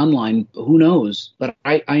only in online. Who knows? But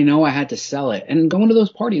I know I had to sell it. And going to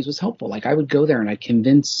those parties was helpful. Like, I would go there and I'd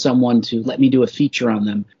convince someone to let me do a feature on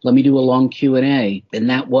them. Let me do a long Q&A. And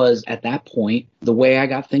that was, at that point, the way I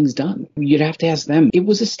got things done. You'd have to ask them. It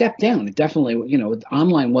was a step down. It definitely,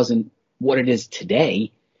 online wasn't what it is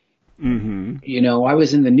today. Mm-hmm. I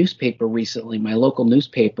was in the newspaper recently, my local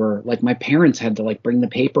newspaper. Like, my parents had to bring the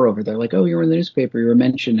paper over. They're like, oh, you were in the newspaper, you were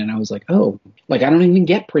mentioned. And I was like, oh, I don't even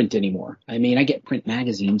get print anymore. I get print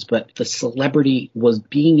magazines, but the celebrity was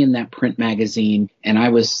being in that print magazine. And I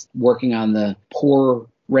was working on the poor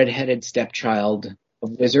redheaded stepchild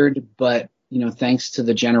of Wizard. But, thanks to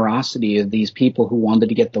the generosity of these people who wanted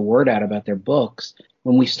to get the word out about their books.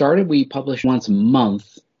 When we started, we published once a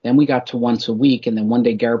month. Then we got to once a week. And then one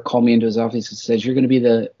day Garrett called me into his office and says, you're going to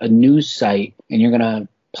be a news site and you're going to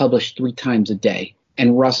publish 3 times a day.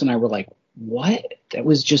 And Russ and I were like, what? That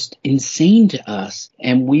was just insane to us.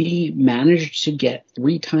 And we managed to get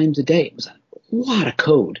 3 times a day. It was a lot of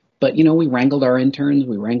code. But, we wrangled our interns,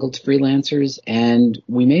 we wrangled freelancers, and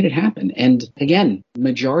we made it happen. And again,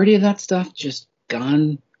 majority of that stuff just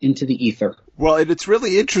gone into the ether. Well, and it's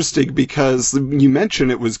really interesting because you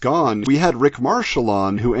mentioned it was gone. We had Rick Marshall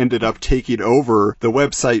on, who ended up taking over the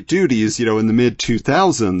website duties, in the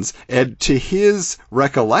mid-2000s. And to his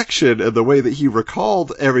recollection and the way that he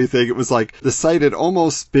recalled everything, it was like the site had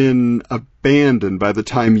almost been abandoned by the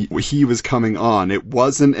time he was coming on. It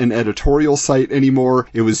wasn't an editorial site anymore.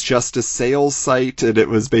 It was just a sales site, and it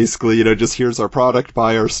was basically, just here's our product,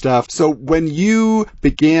 buy our stuff. So when you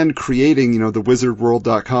began creating, the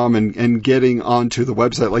wizardworld.com and getting onto the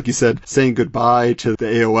website, like you said, saying goodbye to the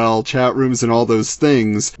AOL chat rooms and all those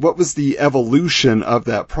things, what was the evolution of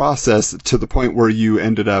that process to the point where you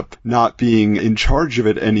ended up not being in charge of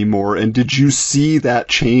it anymore? And did you see that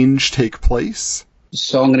change take place?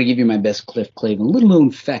 So I'm going to give you my best Cliff Clavin, little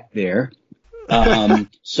known fact there.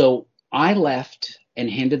 So I left and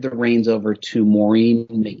handed the reins over to Maureen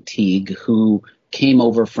McTeague, who came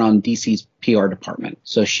over from DC's PR department.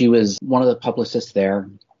 So she was one of the publicists there.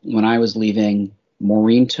 When I was leaving,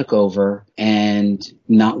 Maureen took over, and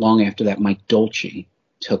not long after that, Mike Dolce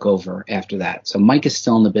took over after that. So Mike is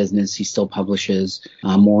still in the business. He still publishes.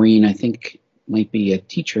 Maureen, I think, might be a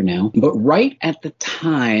teacher now. But right at the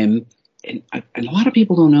time, and a lot of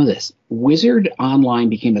people don't know this, Wizard Online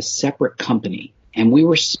became a separate company, and we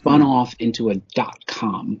were spun off into a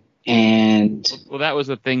 .com. And well, that was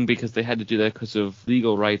the thing, because they had to do that because of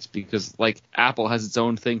legal rights, because Apple has its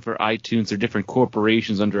own thing for iTunes. They're different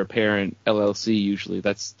corporations under a parent LLC usually.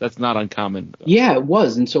 That's not uncommon. Yeah, it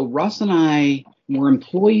was. And so Russ and I were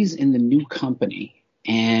employees in the new company,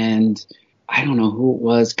 and I don't know who it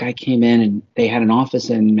was. Guy came in and they had an office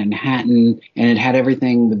in Manhattan and it had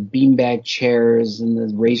everything, the beanbag chairs and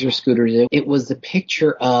the Razor scooters. It was the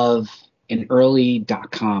picture of an early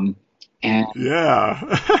 .com. And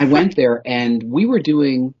yeah. I went there and we were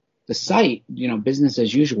doing the site, business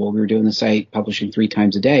as usual. We were doing the site, publishing 3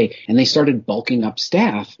 times a day, and they started bulking up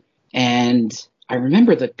staff. And I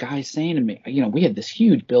remember the guy saying to me, we had this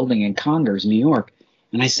huge building in Congers, New York.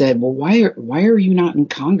 And I said, well, why are you not in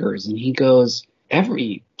Congers? And he goes,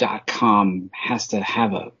 every .com has to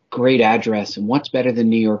have a great address. And what's better than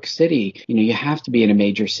New York City? You have to be in a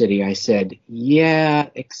major city. I said, yeah,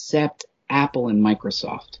 except Apple and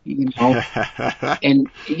Microsoft. And,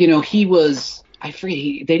 he was, I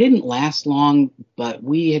forget, they didn't last long, but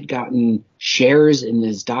we had gotten shares in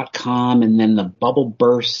this .com and then the bubble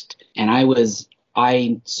burst. And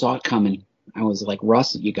I saw it coming. I was like,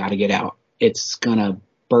 Russ, you got to get out. It's going to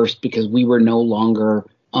burst because we were no longer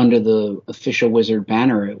under the official Wizard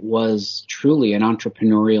banner. It was truly an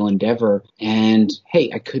entrepreneurial endeavor. And hey,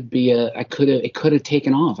 it could have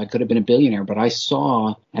taken off. I could have been a billionaire, but I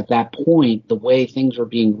saw at that point the way things were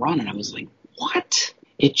being run. And I was like, what?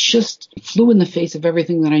 It just flew in the face of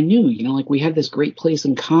everything that I knew. We had this great place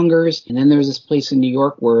in Congers, and then there was this place in New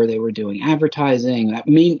York where they were doing advertising. That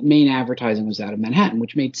main advertising was out of Manhattan,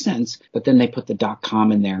 which made sense. But then they put the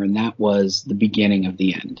 .com in there, and that was the beginning of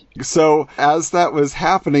the end. So as that was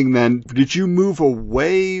happening then, did you move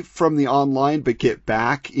away from the online but get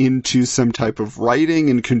back into some type of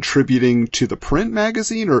writing and contributing to the print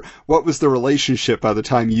magazine? Or what was the relationship by the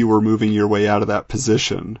time you were moving your way out of that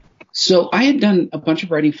position? So I had done a bunch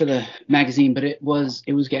of writing for the magazine, but it was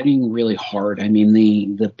getting really hard. I mean,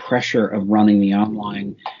 the pressure of running the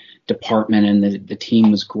online department and the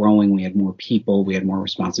team was growing. We had more people. We had more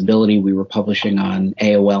responsibility. We were publishing on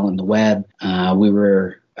AOL and the web. We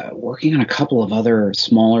were working on a couple of other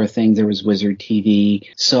smaller things. There was Wizard TV.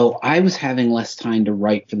 So I was having less time to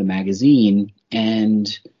write for the magazine, and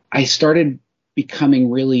I started becoming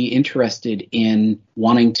really interested in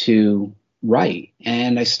wanting to write.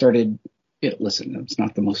 And I started, listen, it's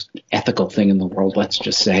not the most ethical thing in the world, let's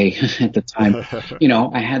just say at the time.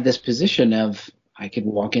 I had this position of I could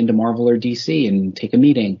walk into Marvel or DC and take a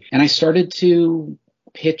meeting. And I started to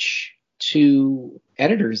pitch to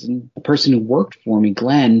editors, and the person who worked for me,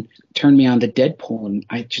 Glenn, turned me on to Deadpool, and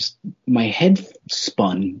my head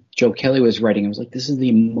spun. Joe Kelly was writing. I was like, this is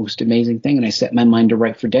the most amazing thing. And I set my mind to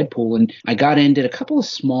write for Deadpool, and I got in, did a couple of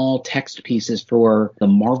small text pieces for the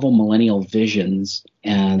Marvel Millennial Visions,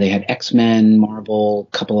 and they had X-Men, Marvel,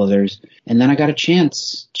 a couple others. And then I got a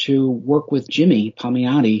chance to work with Jimmy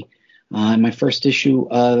Palmiotti. My first issue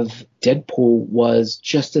of Deadpool was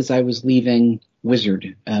just as I was leaving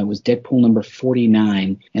Wizard. It was Deadpool number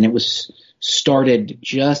 49, and it was started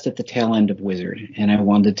just at the tail end of Wizard, and I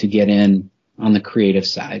wanted to get in on the creative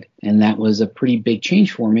side, and that was a pretty big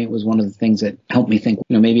change for me. It was one of the things that helped me think,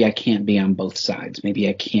 maybe I can't be on both sides. Maybe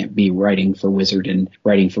I can't be writing for Wizard and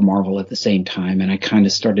writing for Marvel at the same time, and I kind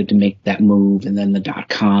of started to make that move, and then the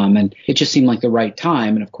 .com, and it just seemed like the right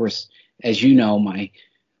time. And of course, as you know, my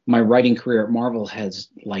writing career at Marvel has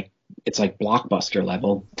it's like blockbuster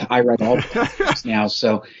level. I write all the now,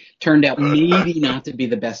 so turned out maybe not to be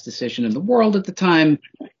the best decision in the world at the time,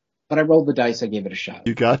 but I rolled the dice. I gave it a shot.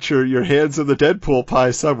 You got your hands in the Deadpool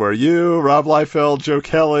pie somewhere. You, Rob Liefeld, Joe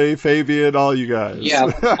Kelly, Fabian, all you guys. Yeah,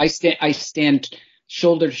 I stand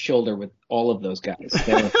shoulder to shoulder with all of those guys.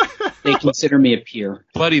 They consider me a peer.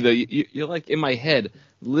 Buddy, though, you're like in my head.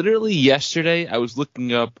 Literally yesterday, I was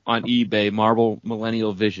looking up on eBay Marvel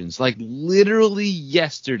Millennial Visions. Like literally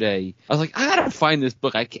yesterday, I was like, I gotta find this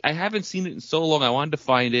book. I haven't seen it in so long. I wanted to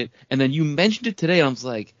find it, and then you mentioned it today, and I was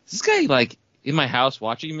like, is this guy like in my house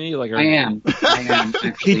watching me? Like, I am.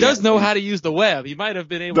 He does know how to use the web. He might have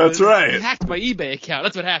been able. That's to. right. He hacked my eBay account.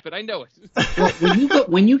 That's what happened. I know it. Well,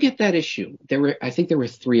 when you get that issue, I think there were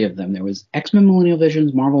 3 of them. There was X-Men Millennial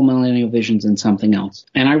Visions, Marvel Millennial Visions, and something else.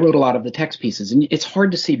 And I wrote a lot of the text pieces, and it's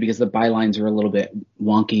hard to see because the bylines are a little bit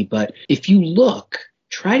wonky. But if you look,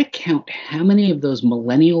 try to count how many of those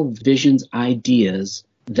Millennial Visions ideas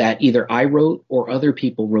that either I wrote or other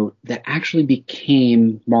people wrote that actually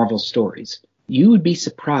became Marvel stories. You would be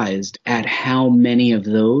surprised at how many of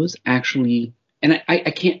those actually, and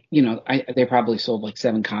I can't, they probably sold like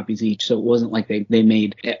 7 copies each, so it wasn't like they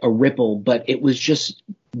made a ripple, but it was just,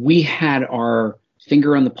 we had our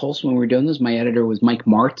finger on the pulse when we were doing this. My editor was Mike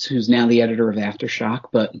Martz, who's now the editor of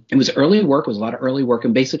Aftershock, but it was early work. It was a lot of early work,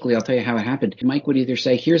 and basically I'll tell you how it happened. Mike would either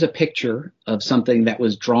say, here's a picture of something that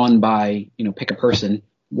was drawn by, pick a person,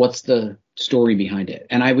 what's the story behind it?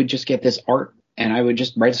 And I would just get this art, and I would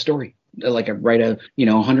just write a story. Like I write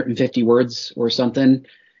 150 words or something,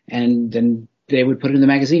 And then they would put it in the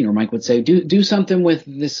magazine, or Mike would say, do something with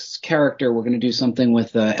this character. We're going to do something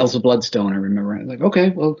with Elsa Bloodstone. I remember. I was like, okay,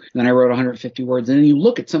 well, then I wrote 150 words. And then you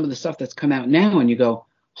look at some of the stuff that's come out now and you go,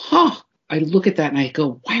 I look at that and I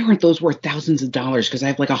go, why aren't those worth thousands of dollars? Because I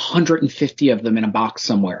have like 150 of them in a box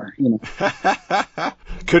somewhere.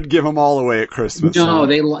 Could give them all away at Christmas. No,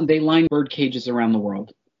 they line bird cages around the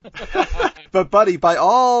world. But, buddy, by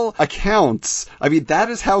all accounts, I mean, that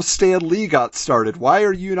is how Stan Lee got started. Why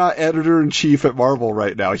are you not editor-in-chief at Marvel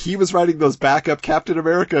right now? He was writing those backup Captain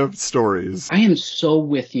America stories. I am so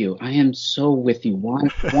with you.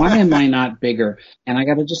 Why am I not bigger? And I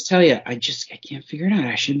got to just tell you, I can't figure it out.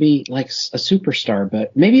 I should be like a superstar,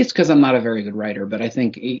 but maybe it's because I'm not a very good writer. But I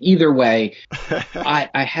think either way,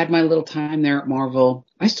 I had my little time there at Marvel.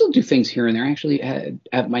 I still do things here and there. Actually,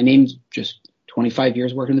 my name's just 25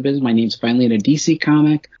 years working in the business. My name's finally in a DC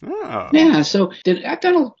comic. Oh. Yeah, so I've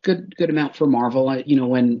done a good amount for Marvel.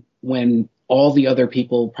 When all the other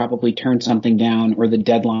people probably turn something down or the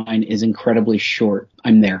deadline is incredibly short,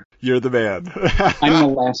 I'm there. You're the man. I'm the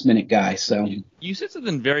last minute guy. So you said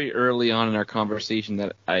something very early on in our conversation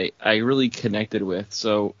that I really connected with.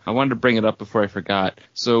 So I wanted to bring it up before I forgot.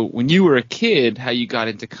 So when you were a kid, how you got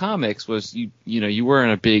into comics was you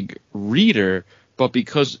weren't a big reader. But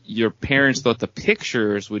because your parents thought the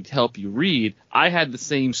pictures would help you read, I had the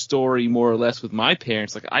same story more or less with my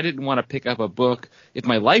parents. Like, I didn't want to pick up a book if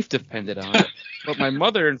my life depended on it. But my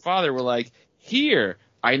mother and father were like, here,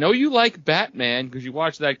 I know you like Batman because you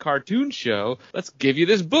watched that cartoon show. Let's give you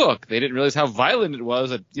this book. They didn't realize how violent it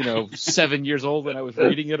was at 7 years old when I was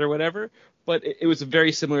reading it or whatever. But it was a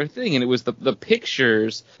very similar thing, and it was the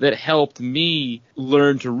pictures that helped me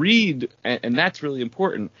learn to read, and that's really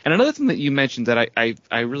important. And another thing that you mentioned that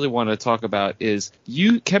I really want to talk about is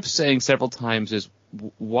you kept saying several times is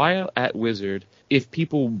while at Wizard, if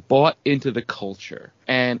people bought into the culture.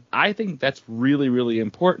 And I think that's really, really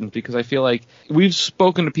important because I feel like we've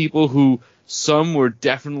spoken to people who some were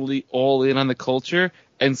definitely all in on the culture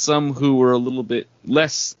and some who were a little bit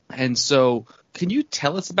less. And so can you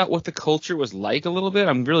tell us about what the culture was like a little bit?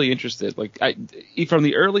 I'm really interested. Like from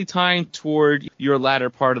the early time toward your latter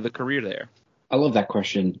part of the career there. I love that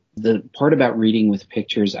question. The part about reading with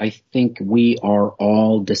pictures, I think we are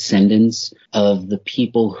all descendants of the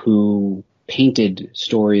people who painted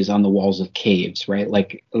stories on the walls of caves, right?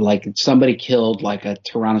 Like somebody killed like a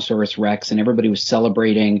Tyrannosaurus Rex and everybody was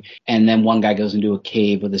celebrating. And then one guy goes into a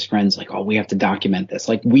cave with his friends like, oh, we have to document this.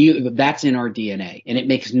 Like that's in our DNA and it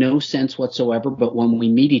makes no sense whatsoever. But when we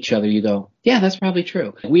meet each other, you go, yeah, that's probably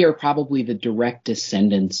true. We are probably the direct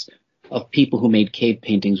descendants of people who made cave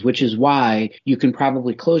paintings, which is why you can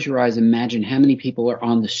probably close your eyes, imagine how many people are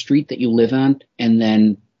on the street that you live on, and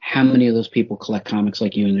then how many of those people collect comics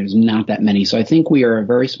like you, and there's not that many. So I think we are a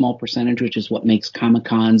very small percentage, which is what makes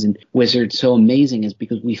Comic-Cons and Wizards so amazing, is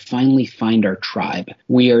because we finally find our tribe.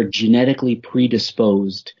 We are genetically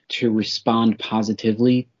predisposed to respond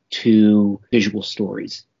positively to visual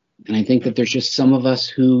stories. And I think that there's just some of us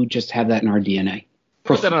who just have that in our DNA.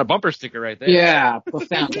 Put that on a bumper sticker right there. Yeah,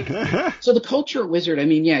 profound. So the culture at Wizard, I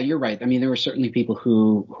mean, yeah, you're right. I mean, there were certainly people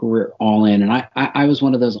who were all in, and I was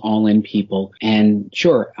one of those all in people. And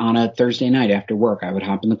sure, on a Thursday night after work, I would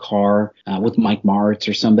hop in the car with Mike Martz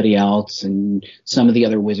or somebody else and some of the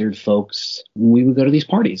other Wizard folks. We would go to these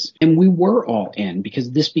parties, and we were all in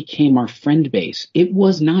because this became our friend base. It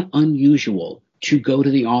was not unusual to go to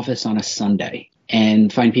the office on a Sunday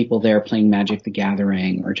and find people there playing Magic the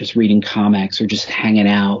Gathering or just reading comics or just hanging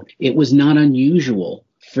out. It was not unusual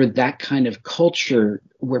for that kind of culture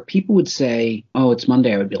where people would say, oh, it's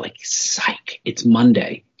Monday. I would be like, psych, it's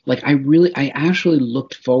Monday. Like I actually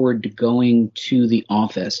looked forward to going to the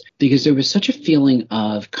office because there was such a feeling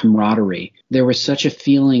of camaraderie. There was such a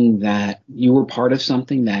feeling that you were part of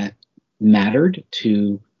something that mattered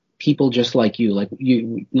to people just like you, like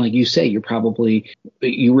you say,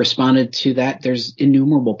 you responded to that. There's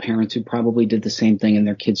innumerable parents who probably did the same thing and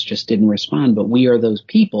their kids just didn't respond. But we are those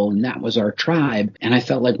people, and that was our tribe. And I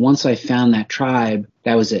felt like once I found that tribe,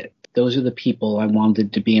 that was it. Those are the people I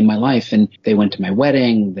wanted to be in my life. And they went to my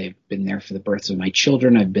wedding. They've been there for the births of my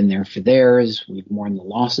children. I've been there for theirs. We've mourned the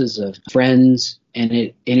losses of friends. And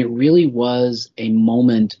it really was a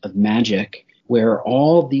moment of magic where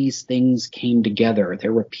all these things came together.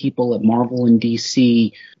 There were people at Marvel and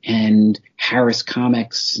DC and Harris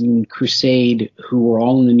Comics and Crusade who were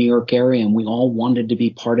all in the New York area, and we all wanted to be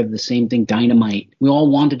part of the same thing. Dynamite. We all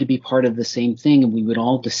wanted to be part of the same thing, and we would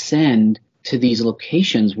all descend to these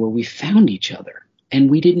locations where we found each other. And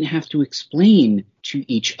we didn't have to explain to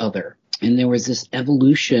each other And there was this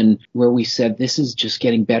evolution where we said, this is just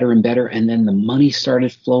getting better and better. And then the money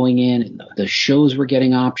started flowing in and the shows were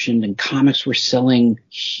getting optioned and comics were selling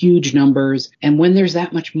huge numbers. And when there's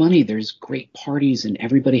that much money, there's great parties and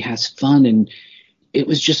everybody has fun. And it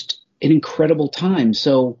was just an incredible time.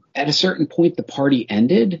 So at a certain point, the party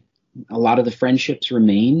ended. A lot of the friendships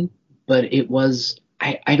remain, but it was,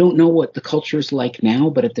 I don't know what the culture is like now,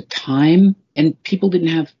 but at the time, and people didn't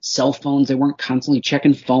have cell phones. They weren't constantly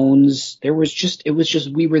checking phones. It was just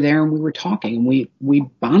we were there and we were talking and we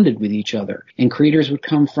bonded with each other. And creators would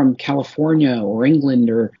come from California or England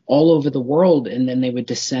or all over the world, and then they would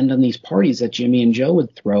descend on these parties that Jimmy and Joe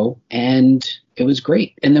would throw, and it was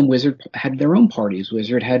great. And then Wizard had their own parties.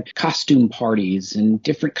 Wizard had costume parties and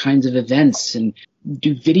different kinds of events and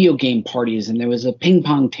do video game parties. And there was a ping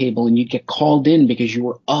pong table and you'd get called in because you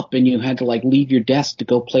were up and you had to like leave your desk to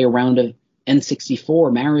go play a round of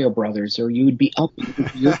N64 Mario Brothers, or you would be up and it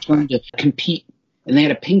was your turn to compete. And they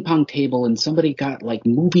had a ping pong table and somebody got like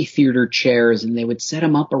movie theater chairs and they would set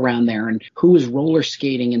them up around there, and who was roller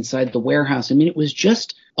skating inside the warehouse. I mean, it was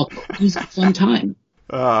just a crazy fun time.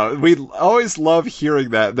 We always love hearing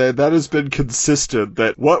that. That has been consistent,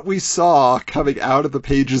 that what we saw coming out of the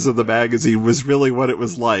pages of the magazine was really what it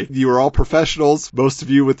was like. You were all professionals, most of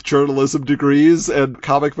you with journalism degrees, and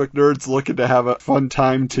comic book nerds looking to have a fun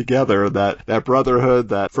time together. That brotherhood,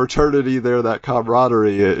 that fraternity there, that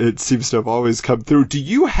camaraderie, it seems to have always come through. Do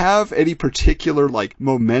you have any particular, like,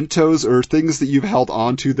 mementos or things that you've held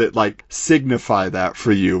onto that, like, signify that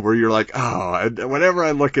for you, where you're like, oh, and whenever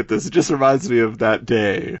I look at this, it just reminds me of that day?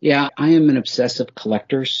 Yeah, I am an obsessive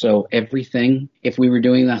collector, so everything, if we were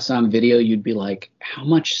doing this on video, you'd be like, how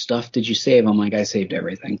much stuff did you save? I'm like, I saved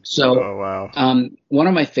everything. So, oh, wow. One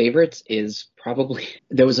of my favorites is probably,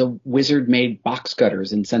 there was a Wizard made box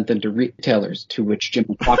cutters and sent them to retailers, to which Jim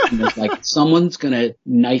McLaughlin was like, someone's going to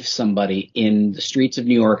knife somebody in the streets of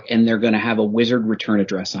New York and they're going to have a Wizard return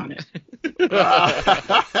address on it.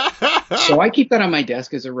 So I keep that on my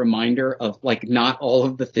desk as a reminder of, like, not all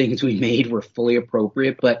of the things we made were fully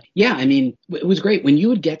appropriate. But yeah, I mean, it was great when you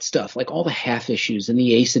would get stuff like all the half issues and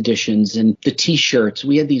the Ace editions and the T-shirts.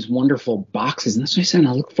 We had these wonderful boxes. And that's what I said,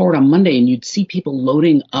 I look forward on Monday and you'd see people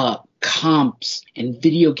loading up comps and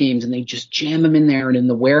video games and they just jam them in there. And in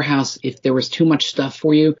the warehouse, if there was too much stuff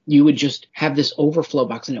for you, you would just have this overflow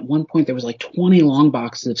box. And at one point there was like 20 long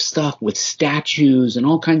boxes of stuff with statues and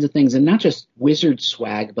all kinds of things, and not just Wizard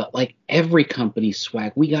swag, but like every company's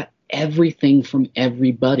swag. We got everything from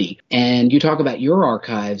everybody. And you talk about your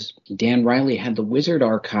archives. Dan Riley had the Wizard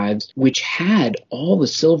archives, which had all the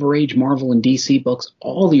Silver Age Marvel and DC books,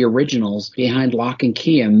 all the originals behind lock and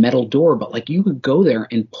key and metal door. But like, you could go there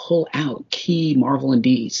and pull out key Marvel and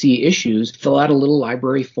DC issues, fill out a little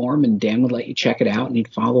library form, and Dan would let you check it out and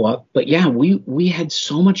he'd follow up. But yeah, we had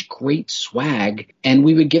so much great swag, and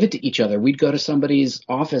we would give it to each other. We'd go to somebody's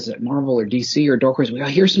office at Marvel or DC or Dark Horse. We go,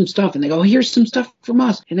 here's some stuff. And they go, here's some stuff from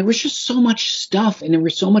us. And there was just so much stuff, and there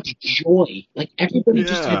was so much joy. Like, everybody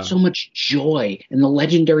just had so much joy. And the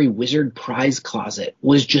legendary Wizard prize closet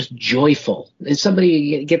was just joyful. And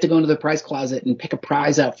somebody get to go into the prize closet and pick a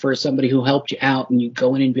prize out for somebody who helped you out, and you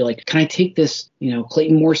go in and be like, can I take this,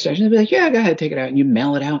 Clayton Moore session? They'd be like, yeah, go ahead, take it out. And you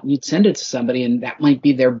mail it out and you'd send it to somebody, and that might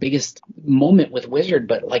be their biggest moment with Wizard,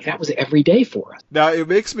 but like, that was every day for us. Now, it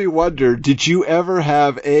makes me wonder, did you ever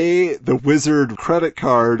have A, the Wizard credit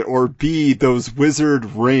card, or B, those Wizard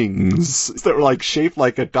rings that were like shaped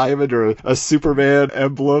like a diamond or a Superman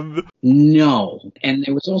emblem? No. And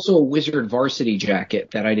there was also a Wizard varsity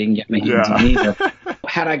jacket that I didn't get my hands on either.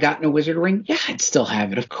 Had I gotten a Wizard ring? Yeah, I'd still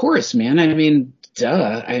have it. Of course, man. I mean,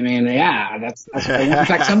 duh. I mean, yeah, that's what I want. In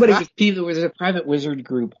fact, there was a private Wizard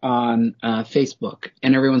group on Facebook,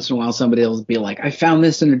 and every once in a while somebody will be like, I found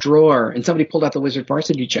this in a drawer, and somebody pulled out the Wizard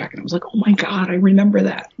varsity jacket. I was like, oh my God, I remember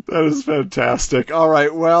that. That is fantastic. All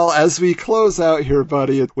right, well, as we close out here,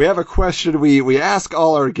 buddy, we have a question we ask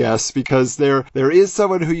all our guests, because there is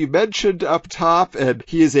someone who you mentioned up top, and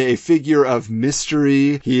he is a figure of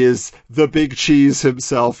mystery. He is the big cheese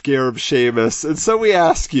himself, Gareb Shamus. And so we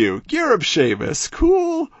ask you, Gareb Shamus,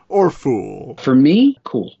 cool or fool? For me,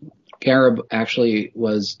 cool. Gareb actually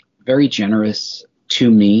was very generous to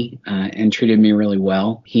me and treated me really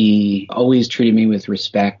well. He always treated me with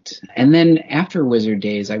respect. And then after Wizard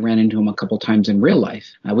days, I ran into him a couple times in real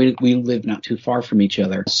life. We lived not too far from each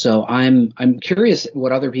other. So I'm curious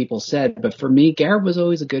what other people said, but for me, Gareb was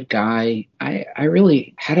always a good guy. I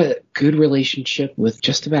really had a good relationship with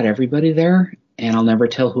just about everybody there. And I'll never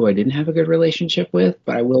tell who I didn't have a good relationship with,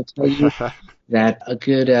 but I will tell you that a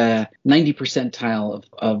good 90 percentile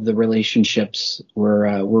of the relationships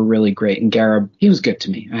were really great. And Gareb, he was good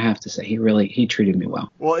to me, I have to say. He treated me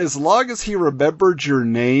well. Well, as long as he remembered your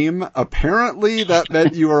name, apparently that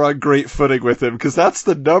meant you were on great footing with him, because that's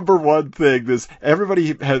the number one thing. Is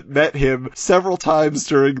everybody had met him several times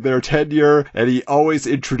during their tenure, and he always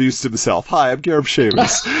introduced himself. Hi, I'm Gareb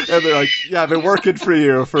Shamus. And they're like, yeah, I've been working for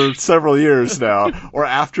you for several years now, or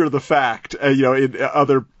after the fact, in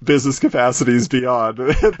other business capacities beyond.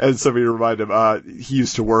 And somebody remind him, he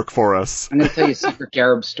used to work for us. I'm going to tell you a secret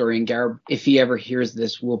Gareb story, and Gareb, if he ever hears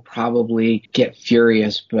this, will probably get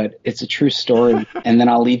furious, but it's a true story. And then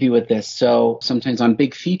I'll leave you with this. So sometimes on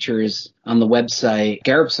big features on the website,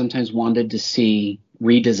 Gareb sometimes wanted to see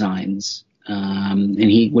redesigns, and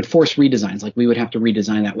he would force redesigns. Like we would have to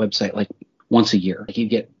redesign that website like once a year. Like he'd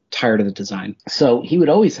get tired of the design. So he would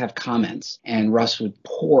always have comments, and Russ would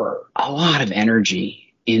pour a lot of energy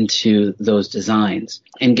into those designs.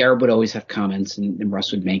 And Gareb would always have comments, and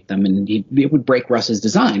Russ would make them, and it would break Russ's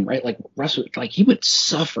design, right? Like Russ would, he would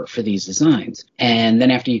suffer for these designs. And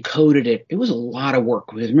then after you coded it, it was a lot of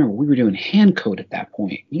work. Because remember, we were doing hand code at that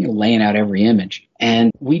point, laying out every image.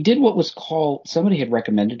 And we did what was called, somebody had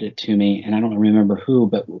recommended it to me, and I don't remember who,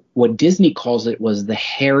 but what Disney calls it was the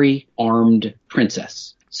hairy armed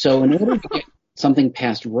princess. So in order to get something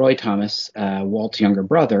past Roy Thomas, Walt's younger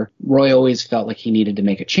brother, Roy always felt like he needed to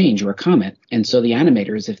make a change or a comment. And so the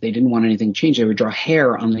animators, if they didn't want anything changed, they would draw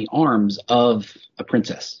hair on the arms of a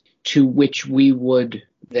princess, to which they would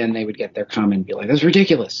get their comment and be like, that's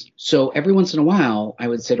ridiculous. So every once in a while, I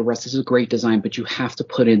would say to Russ, this is a great design, but you have to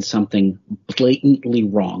put in something blatantly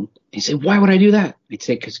wrong. He'd say, why would I do that? I'd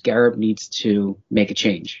say, because Gareb needs to make a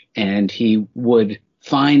change. And he would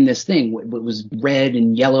find this thing. It was red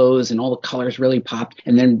and yellows and all the colors really popped.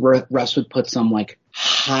 And then Russ would put some like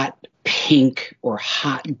hot pink or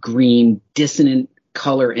hot green dissonant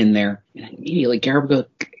color in there. And immediately Gareb would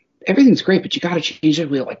go, everything's great, but you got to change it.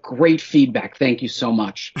 We have like great feedback. Thank you so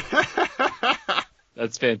much.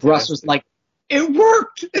 That's fantastic. Russ was like, it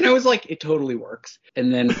worked. And I was like, it totally works.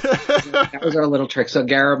 And then that was our little trick. So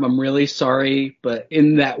Gareb, I'm really sorry, but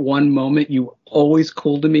in that one moment, you always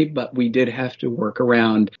cool to me, but we did have to work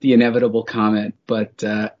around the inevitable comment. But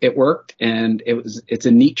it worked, and it's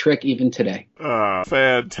a neat trick even today.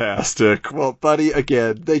 Fantastic. Well, buddy,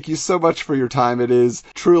 again, thank you so much for your time. It has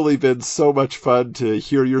truly been so much fun to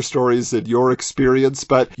hear your stories and your experience.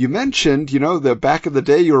 But you mentioned, that back in the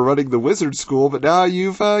day you were running the Wizard School, but now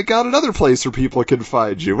you've got another place where people can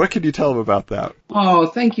find you. What can you tell them about that? Oh,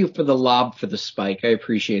 thank you for the lob for the spike. I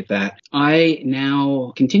appreciate that. I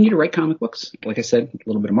now continue to write comic books. Like I said, a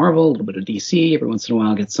little bit of Marvel, a little bit of DC. Every once in a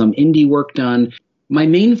while, get some indie work done. My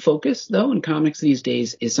main focus, though, in comics these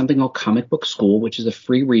days is something called Comic Book School, which is a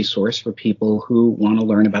free resource for people who want to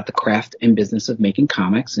learn about the craft and business of making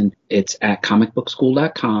comics. And it's at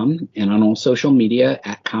comicbookschool.com and on all social media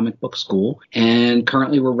at Comic Book School. And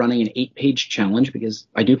currently we're running an 8-page challenge because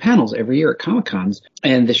I do panels every year at Comic-Cons.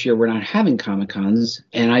 And this year we're not having Comic-Cons.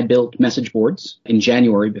 And I built message boards in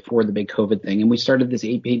January before the big COVID thing. And we started this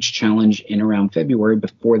 8-page challenge in around February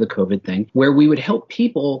before the COVID thing, where we would help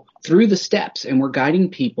people through the steps. And we're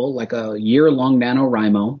guiding people like a year-long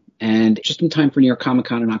NaNoWriMo. And just in time for New York Comic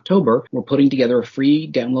Con in October, we're putting together a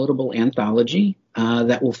free downloadable anthology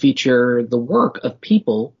that will feature the work of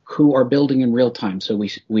people who are building in real time. So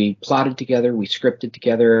we plotted together, we scripted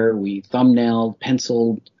together, we thumbnailed,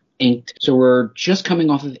 penciled, inked. So we're just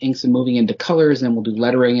coming off of inks and moving into colors, and we'll do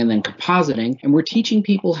lettering and then compositing. And we're teaching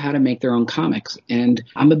people how to make their own comics. And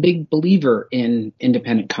I'm a big believer in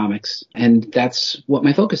independent comics. And that's what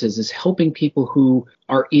my focus is helping people who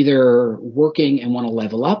are either working and want to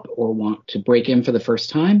level up or want to break in for the first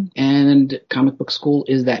time. And Comic Book School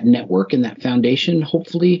is that network and that foundation,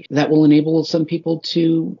 hopefully, that will enable some people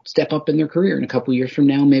to step up in their career. In a couple of years from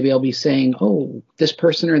now, maybe I'll be saying, oh, this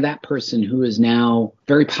person or that person who is now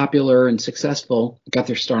very popular and successful got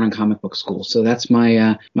their start on Comic Book School. So that's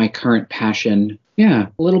my current passion. Yeah,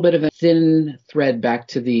 a little bit of a thin thread back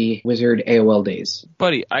to the Wizard AOL days.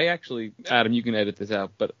 Buddy, I actually, Adam, you can edit this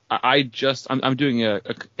out, but I'm doing an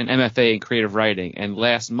MFA in creative writing, and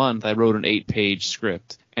last month I wrote an 8-page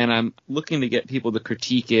script. And I'm looking to get people to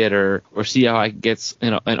critique it or see how I can get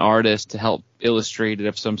an artist to help illustrate it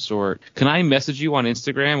of some sort. Can I message you on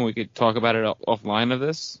Instagram and we could talk about it offline of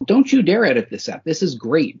this? Don't you dare edit this out. This is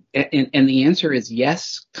great. And the answer is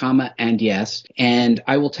yes, and yes. And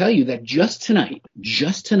I will tell you that just tonight,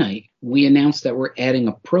 we announced that we're adding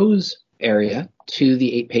a prose area to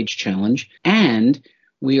the 8-page challenge. And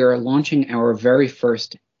we are launching our very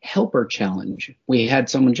first helper challenge. We had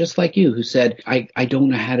someone just like you who said, I don't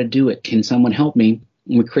know how to do it. Can someone help me?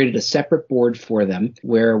 And we created a separate board for them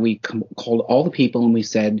where we called all the people and we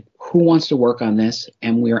said, who wants to work on this?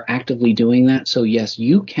 And we are actively doing that. So yes,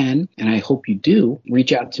 you can, and I hope you do,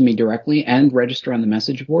 reach out to me directly and register on the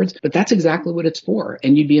message boards. But that's exactly what it's for.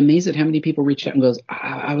 And you'd be amazed at how many people reach out and goes,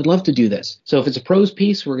 I would love to do this. So if it's a prose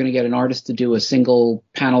piece, we're going to get an artist to do a single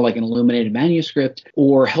panel like an illuminated manuscript,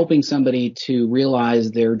 or helping somebody to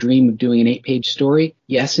realize their dream of doing an 8-page story.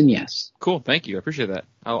 Yes and yes. Cool. Thank you. I appreciate that.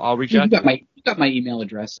 I'll reach You out. got my email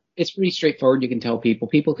address. It's pretty straightforward. You can tell people.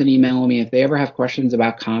 People can email me if they ever have questions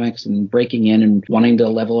about comics and breaking in and wanting to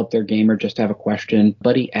level up their game or just have a question.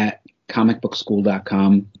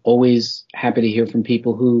 buddy@comicbookschool.com. Always happy to hear from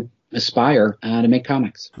people who aspire to make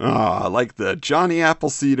comics. Like the Johnny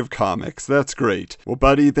Appleseed of comics. That's great. Well,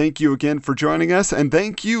 buddy, thank you again for joining us, and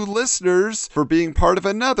thank you, listeners, for being part of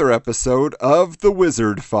another episode of The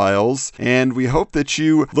Wizard Files. And we hope that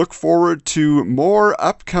you look forward to more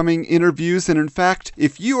upcoming interviews. And in fact,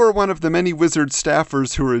 if you are one of the many Wizard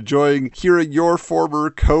staffers who are enjoying hearing your former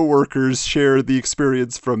co-workers share the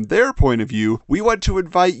experience from their point of view, we want to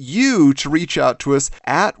invite you to reach out to us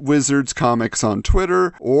at Wizards Comics on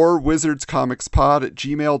Twitter or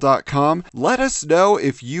wizardscomicspod@gmail.com. Let us know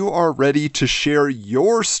if you are ready to share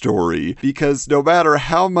your story, because no matter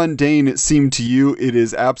how mundane it seemed to you, it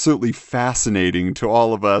is absolutely fascinating to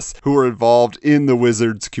all of us who are involved in the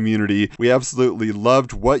Wizards community. We absolutely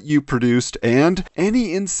loved what you produced, and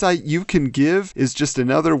any insight you can give is just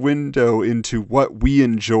another window into what we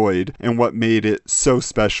enjoyed and what made it so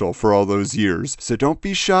special for all those years. So don't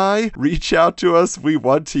be shy, reach out to us, we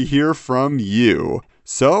want to hear from you.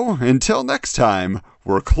 So, until next time,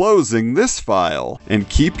 we're closing this file, and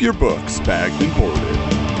keep your books bagged and boarded.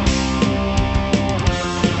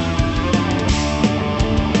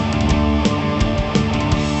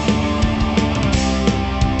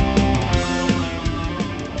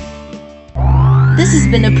 This has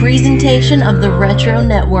been a presentation of the Retro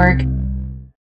Network.